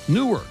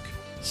 Newark,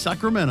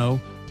 Sacramento,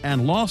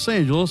 and Los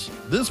Angeles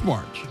this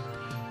March.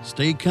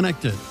 Stay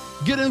connected,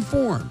 get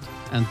informed,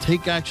 and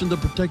take action to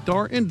protect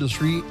our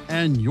industry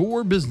and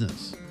your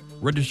business.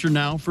 Register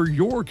now for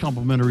your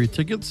complimentary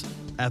tickets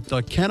at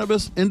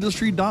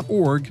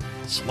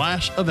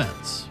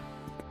thecannabisindustry.org/events.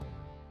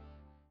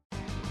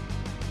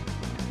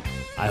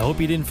 I hope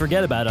you didn't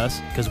forget about us,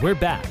 because we're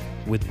back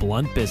with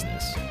Blunt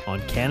Business on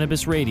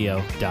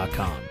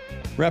CannabisRadio.com.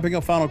 Wrapping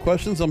up final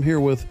questions, I'm here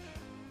with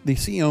the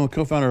CEO and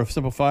co-founder of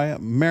Simplify,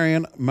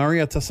 Marion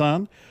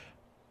Marietta-san,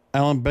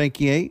 Alain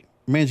Banquier,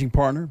 managing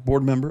partner,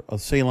 board member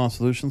of Ceylon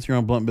Solutions here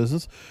on Blunt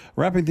Business.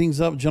 Wrapping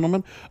things up,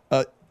 gentlemen.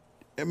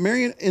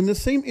 Marion, in the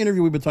same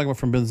interview we've been talking about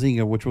from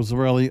Benzinga, which was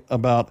really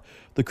about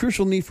the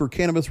crucial need for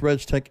cannabis,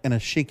 reg tech, and a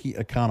shaky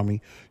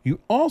economy, you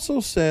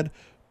also said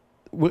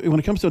when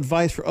it comes to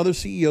advice for other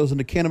CEOs in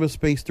the cannabis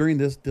space during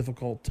this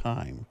difficult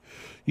time.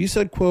 You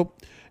said, quote,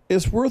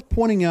 "It's worth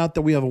pointing out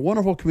that we have a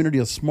wonderful community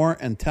of smart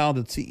and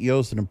talented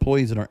CEOs and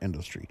employees in our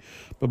industry.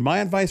 But my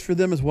advice for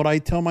them is what I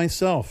tell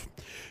myself.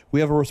 We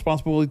have a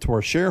responsibility to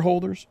our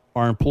shareholders,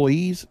 our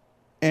employees,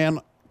 and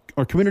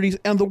our communities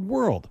and the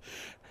world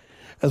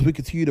as we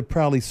continue to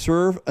proudly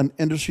serve an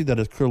industry that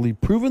is clearly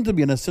proven to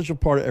be an essential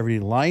part of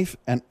everyday life,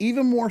 and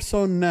even more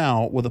so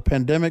now with a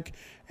pandemic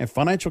and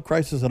financial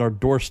crisis at our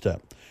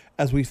doorstep.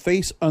 As we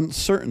face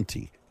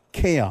uncertainty,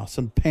 chaos,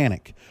 and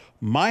panic,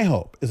 my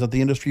hope is that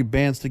the industry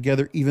bands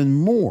together even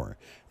more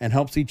and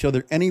helps each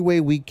other any way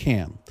we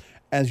can.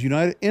 As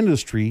united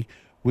industry,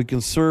 we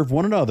can serve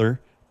one another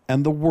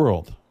and the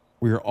world.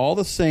 We are all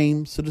the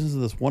same citizens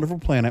of this wonderful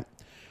planet,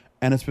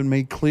 and it's been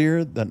made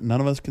clear that none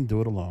of us can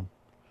do it alone."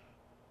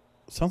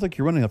 Sounds like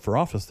you're running up for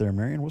office there,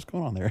 Marion. What's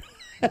going on there?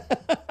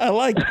 I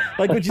like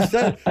what you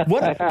said.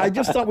 I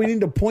just thought we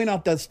need to point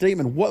out that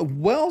statement. What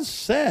well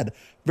said,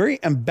 very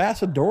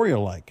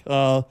ambassadorial like.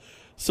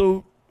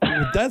 So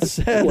with that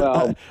said,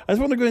 I just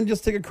want to go ahead and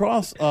just take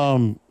across.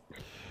 How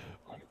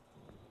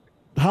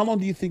long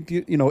do you think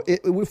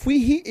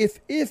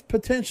if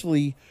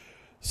potentially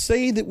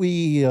say that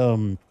we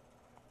are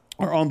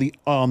on the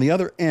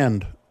other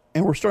end,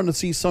 and we're starting to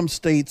see some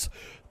states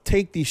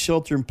take the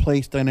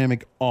shelter-in-place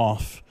dynamic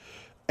off,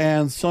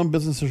 and some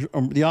businesses,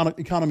 the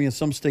economy in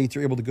some states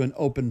are able to go and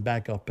open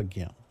back up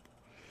again.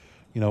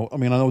 I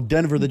know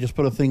Denver, they just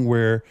put a thing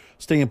where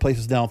stay in place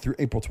is down through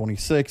April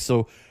 26th.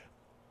 So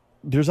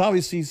there's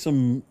obviously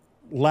some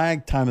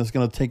lag time that's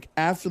going to take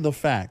after the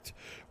fact,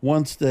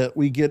 once that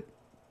we get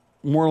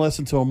more or less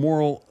into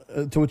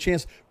a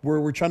chance where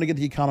we're trying to get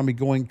the economy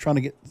going, trying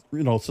to get,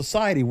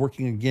 society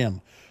working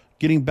again,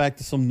 getting back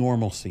to some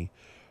normalcy.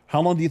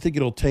 How long do you think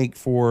it'll take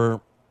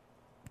for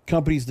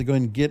companies to go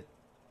and get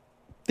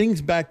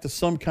things back to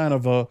some kind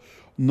of a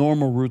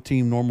normal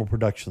routine, normal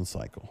production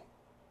cycle?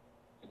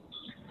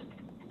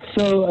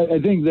 So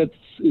I think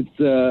it's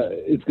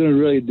going to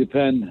really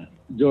depend,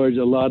 George,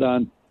 a lot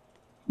on,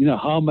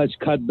 how much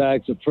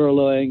cutbacks or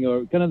furloughing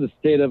or kind of the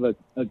state of a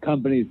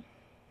company's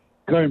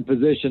current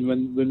position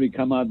when we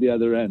come out the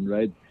other end,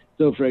 right?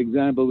 So, for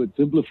example, with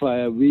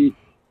Simplifier, we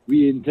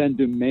intend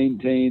to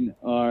maintain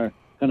our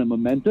kind of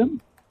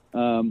momentum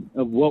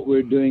of what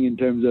we're doing in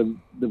terms of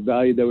the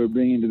value that we're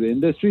bringing to the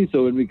industry.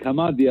 So when we come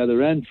out the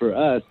other end, for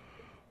us,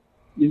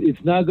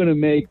 it's not going to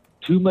make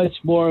too much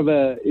more of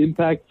an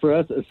impact for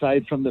us,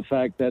 aside from the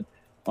fact that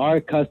our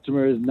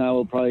customers now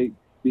will probably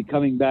be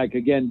coming back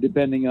again,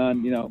 depending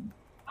on,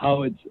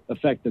 how it's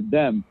affected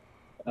them.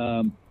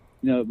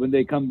 When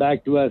they come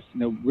back to us,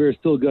 we're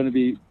still going to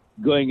be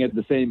going at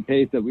the same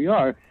pace that we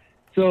are.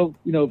 So,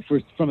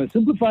 from a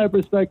Simplifier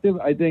perspective,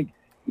 I think,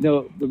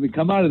 when we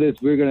come out of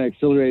this, we're going to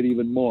accelerate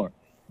even more.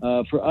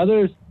 For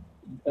others,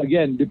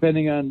 again,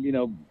 depending on,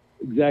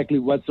 exactly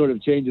what sort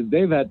of changes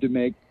they've had to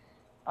make,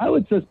 I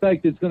would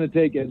suspect it's going to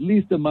take at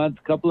least a month,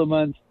 couple of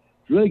months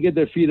to really get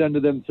their feet under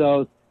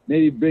themselves,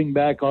 maybe bring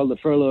back all the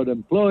furloughed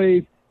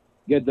employees,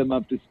 get them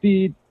up to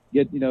speed,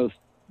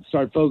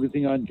 start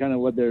focusing on kind of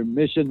what their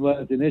mission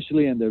was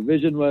initially and their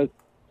vision was,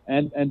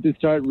 and to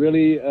start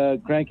really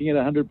cranking it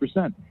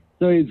 100%.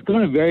 So it's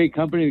going to vary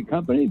company to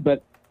company,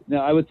 but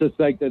I would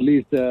suspect at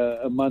least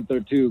a month or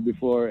two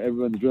before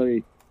everyone's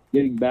really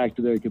getting back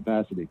to their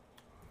capacity.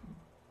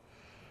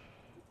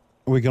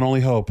 We can only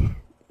hope.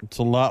 It's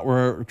a lot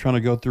we're trying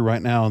to go through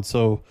right now. And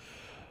so,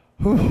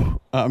 it's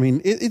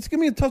going to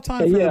be a tough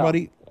time for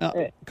everybody.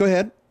 Go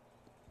ahead.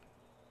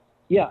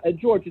 Yeah, and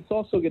George, it's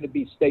also going to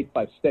be state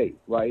by state,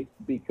 right?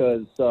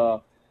 Because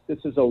this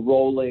is a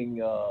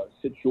rolling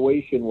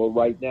situation where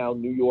right now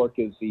New York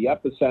is the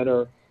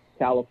epicenter.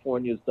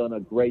 California's done a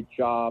great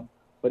job,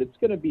 but it's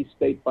going to be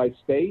state by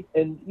state.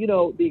 And,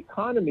 the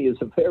economy is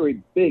a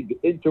very big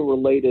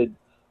interrelated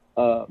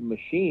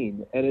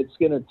machine, and it's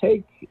going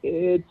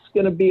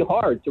to be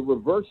hard to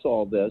reverse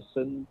all this.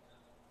 And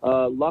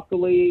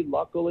luckily,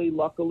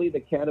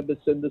 the cannabis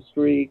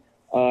industry,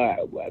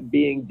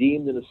 being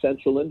deemed an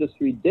essential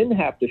industry, didn't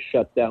have to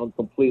shut down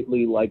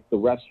completely like the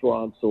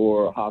restaurants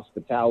or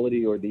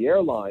hospitality or the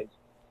airlines.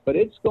 But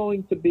it's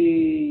going to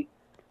be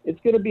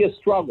a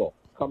struggle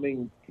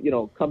coming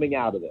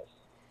out of this.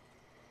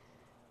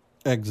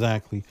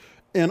 Exactly.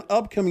 In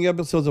upcoming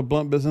episodes of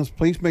Blunt Business,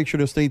 please make sure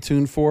to stay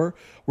tuned for.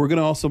 We're going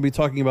to also be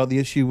talking about the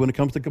issue when it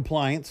comes to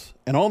compliance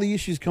and all the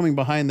issues coming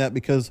behind that,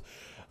 because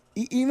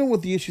even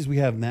with the issues we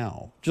have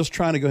now, just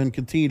trying to go ahead and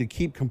continue to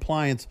keep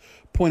compliance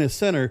point of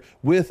center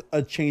with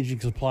a changing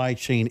supply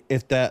chain,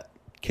 if that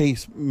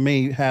case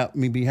may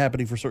be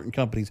happening for certain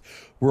companies.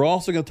 We're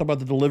also going to talk about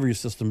the delivery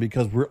system,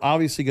 because we're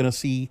obviously going to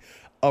see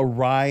a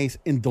rise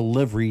in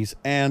deliveries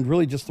and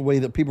really just the way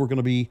that people are going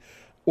to be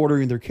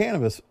ordering their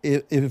cannabis.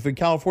 If in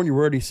California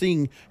we're already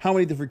seeing how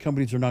many different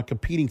companies are not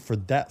competing for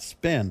that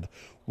spend,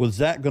 was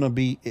that going to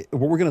be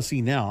what we're going to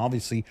see now?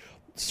 Obviously,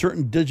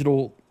 certain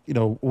digital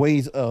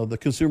ways the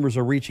consumers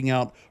are reaching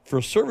out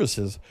for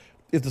services.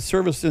 If the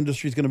service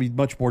industry is going to be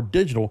much more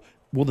digital,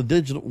 will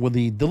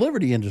the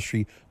delivery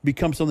industry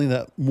become something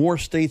that more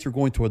states are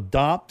going to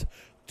adopt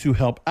to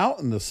help out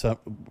in this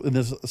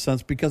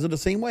sense, because of the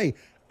same way,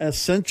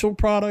 essential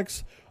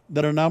products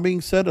that are now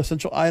being said,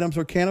 essential items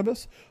are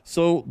cannabis.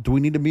 So do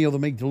we need to be able to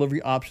make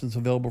delivery options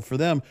available for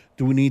them?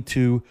 Do we need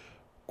to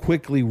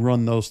quickly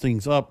run those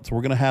things up? So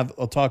we're going to have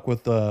a talk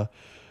with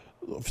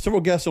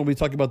several guests. We'll be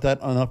talking about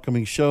that on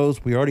upcoming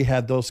shows. We already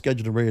had those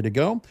scheduled and ready to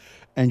go,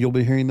 and you'll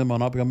be hearing them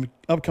on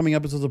upcoming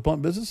episodes of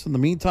Blunt Business. In the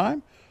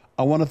meantime,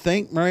 I want to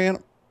thank Marianne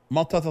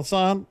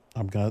Maltatassan.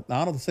 I don't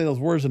have to say those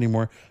words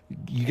anymore.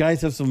 You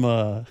guys have some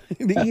the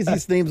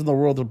easiest names in the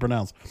world to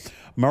pronounce.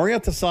 Maria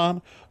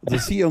Tassan, the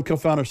CEO and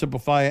co-founder of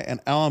Simplify, and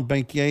Alan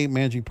Banquier,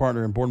 managing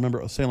partner and board member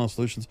of Ceylon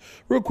Solutions.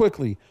 Real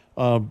quickly,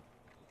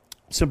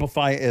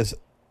 Simplify is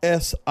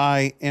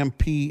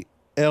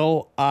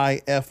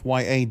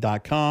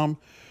SIMPLIFYA.com.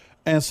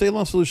 And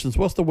Ceylon Solutions,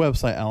 what's the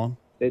website, Alan?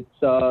 It's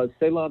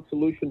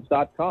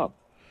CeylonSolutions.com.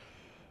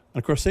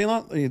 And of course,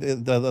 Ceylon,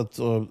 that's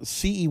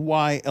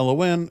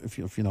CEYLON.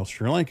 If you know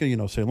Sri Lanka, you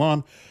know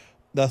Ceylon.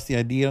 That's the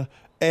idea.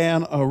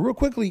 And real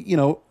quickly,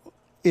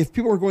 if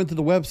people are going to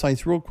the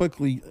websites, real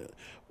quickly,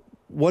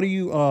 what do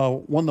you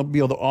want to be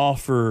able to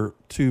offer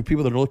to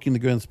people that are looking to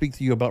go and speak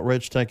to you about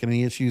RegTech and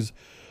any issues?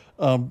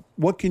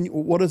 What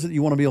is it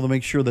you want to be able to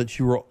make sure that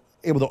you are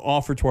able to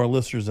offer to our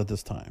listeners at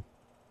this time?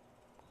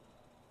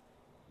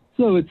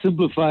 So with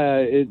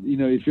Simplify,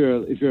 if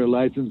you're a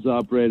licensed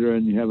operator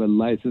and you have a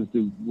license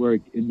to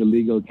work in the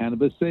legal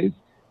cannabis space,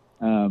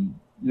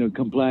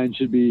 compliance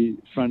should be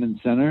front and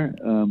center.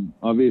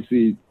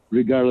 Obviously,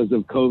 regardless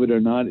of COVID or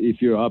not,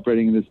 if you're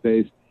operating in this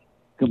space,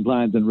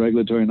 compliance and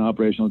regulatory and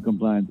operational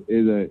compliance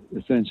is an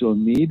essential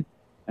need.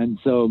 And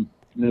so,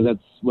 that's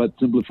what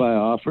Simplify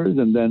offers.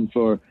 And then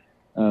for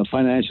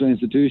financial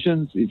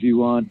institutions, if you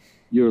want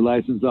your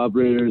licensed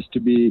operators to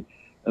be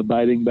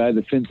abiding by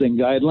the FinCEN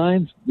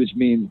guidelines, which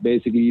means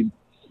basically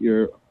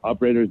your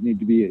operators need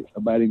to be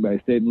abiding by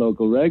state and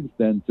local regs,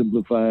 then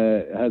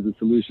Simplify has a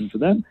solution for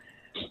them.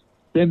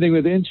 Same thing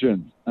with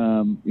insurance.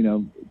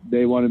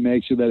 They want to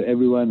make sure that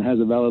everyone has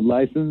a valid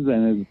license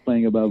and is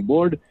playing above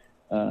board.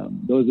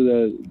 Those are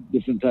the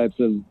different types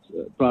of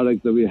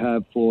products that we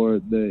have for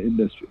the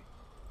industry.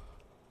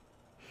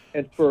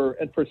 And for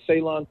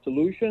Ceylon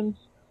Solutions,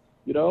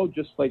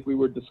 just like we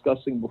were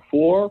discussing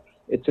before,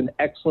 it's an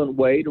excellent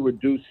way to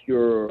reduce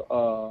your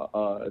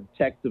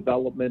tech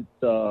development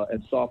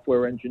and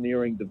software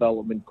engineering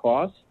development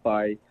costs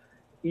by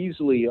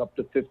easily up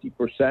to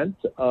 50%.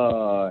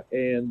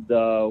 And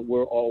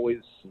we're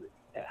always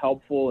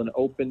helpful and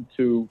open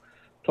to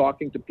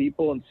talking to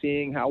people and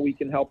seeing how we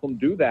can help them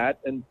do that,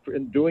 and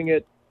doing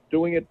it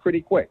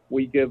pretty quick.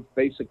 We give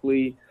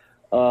basically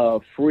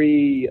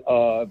free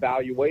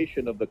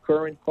evaluation of the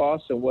current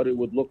costs and what it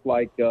would look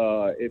like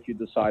if you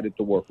decided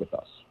to work with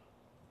us.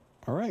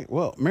 All right.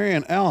 Well,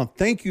 Marianne, Alan,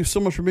 thank you so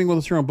much for being with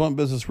us here on Blunt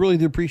Business. Really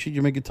do appreciate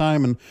you making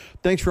time, and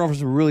thanks for offering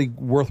some really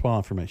worthwhile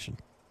information.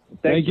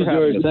 Thank you,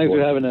 George. Thanks for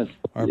having us.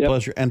 Our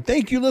pleasure. And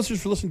thank you,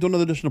 listeners, for listening to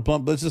another edition of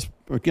Blunt Business.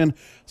 Again,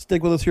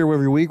 stick with us here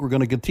every week. We're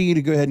going to continue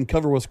to go ahead and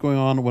cover what's going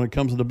on when it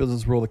comes to the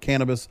business world of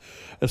cannabis,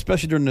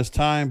 especially during this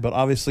time. But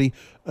obviously,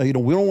 we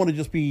don't want to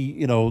just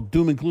be,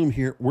 doom and gloom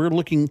here. We're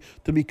looking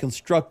to be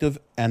constructive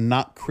and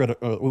not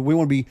critical. We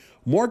want to be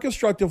more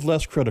constructive,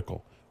 less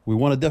critical. We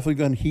want to definitely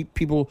go ahead and keep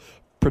people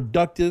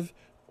productive,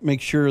 make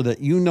sure that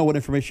you know what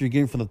information you're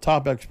getting from the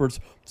top experts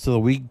so that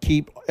we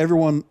keep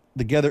everyone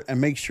together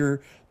and make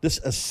sure this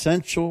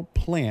essential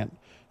plant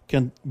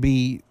can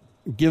be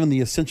given the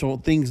essential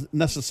things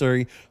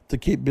necessary to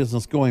keep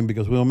business going,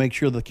 because we'll make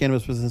sure the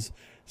cannabis business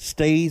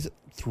stays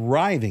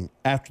thriving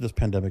after this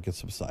pandemic has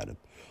subsided.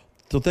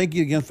 So thank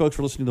you again, folks,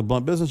 for listening to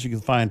Blunt Business. You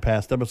can find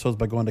past episodes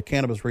by going to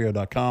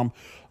CannabisRadio.com.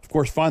 Of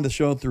course, find the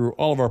show through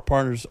all of our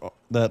partners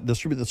that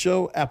distribute the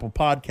show: Apple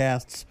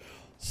Podcasts,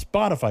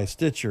 Spotify,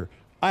 Stitcher,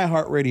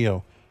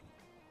 iHeartRadio,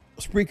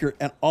 Spreaker,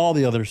 and all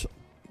the others.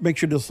 Make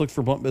sure to just look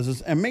for Blunt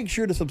Business, and make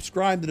sure to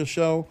subscribe to the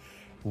show,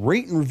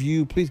 rate and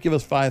review. Please give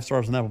us 5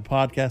 stars on Apple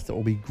Podcasts. That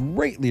will be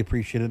greatly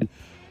appreciated.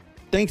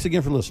 Thanks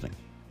again for listening.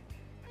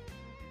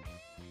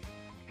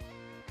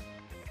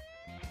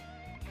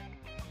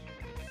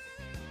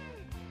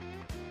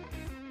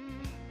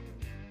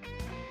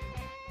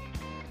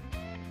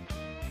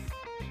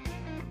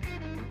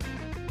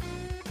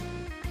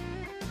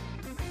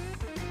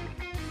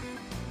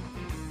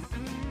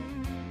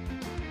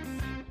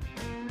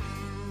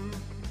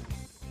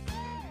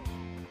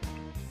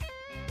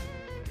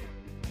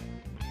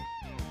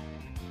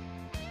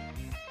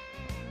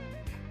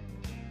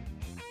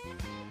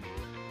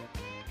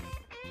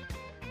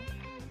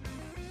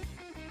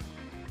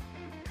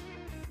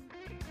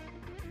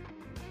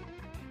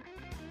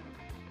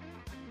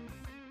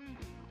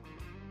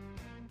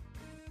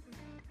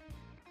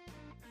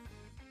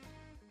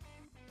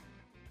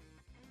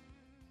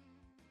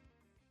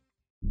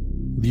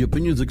 The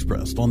opinions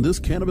expressed on this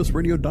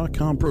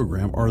CannabisRadio.com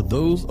program are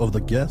those of the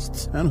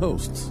guests and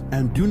hosts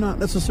and do not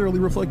necessarily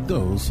reflect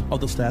those of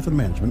the staff and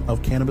management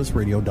of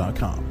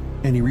CannabisRadio.com.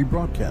 Any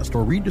rebroadcast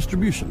or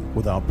redistribution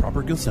without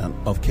proper consent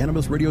of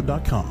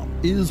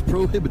CannabisRadio.com is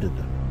prohibited.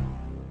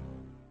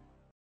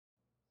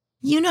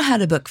 You know how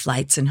to book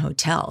flights and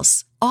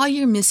hotels. all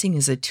you're missing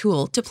is a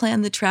tool to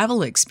plan the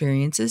travel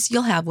experiences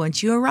you'll have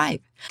once you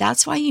arrive.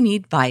 That's why you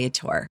need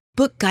Viator.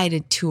 Book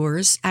guided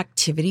tours,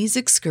 activities,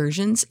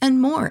 excursions,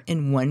 and more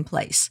in one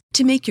place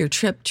to make your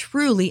trip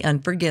truly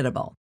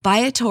unforgettable.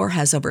 Viator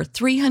has over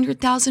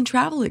 300,000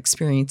 travel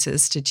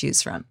experiences to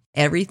choose from.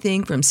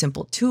 Everything from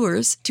simple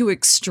tours to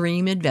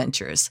extreme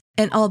adventures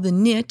and all the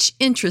niche,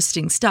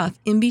 interesting stuff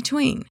in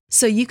between.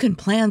 So you can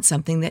plan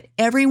something that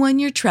everyone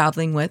you're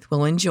traveling with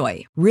will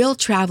enjoy. Real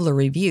traveler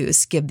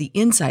reviews give the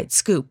inside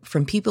scoop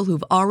from people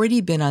who've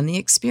already been on the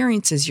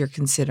experiences you're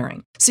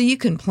considering. So you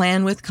can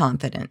plan with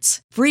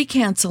confidence. Free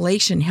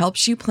cancellation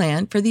helps you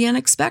plan for the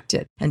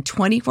unexpected. And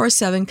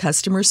 24/7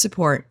 customer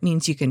support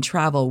means you can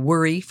travel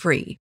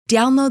worry-free.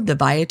 Download the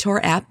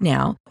Viator app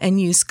now and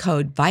use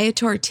code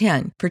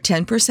Viator10 for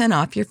 10%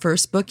 off your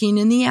first booking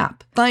in the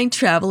app. Find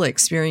travel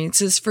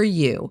experiences for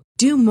you.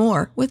 Do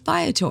more with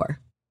Viator.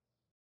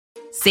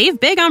 Save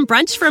big on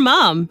brunch for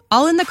mom,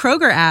 all in the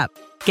Kroger app.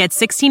 Get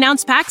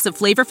 16-ounce packs of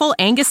flavorful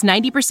Angus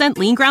 90%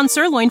 lean ground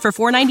sirloin for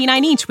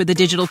 $4.99 each with a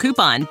digital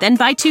coupon. Then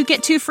buy 2,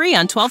 get 2 free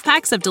on 12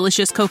 packs of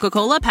delicious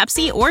Coca-Cola,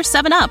 Pepsi, or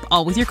 7-Up,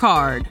 all with your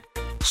card.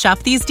 Shop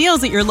these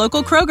deals at your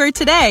local Kroger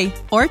today,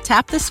 or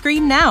tap the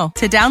screen now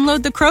to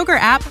download the Kroger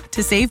app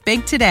to save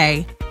big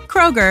today.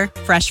 Kroger,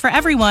 fresh for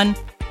everyone.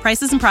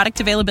 Prices and product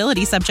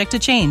availability subject to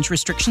change.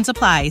 Restrictions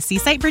apply. See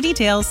site for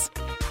details.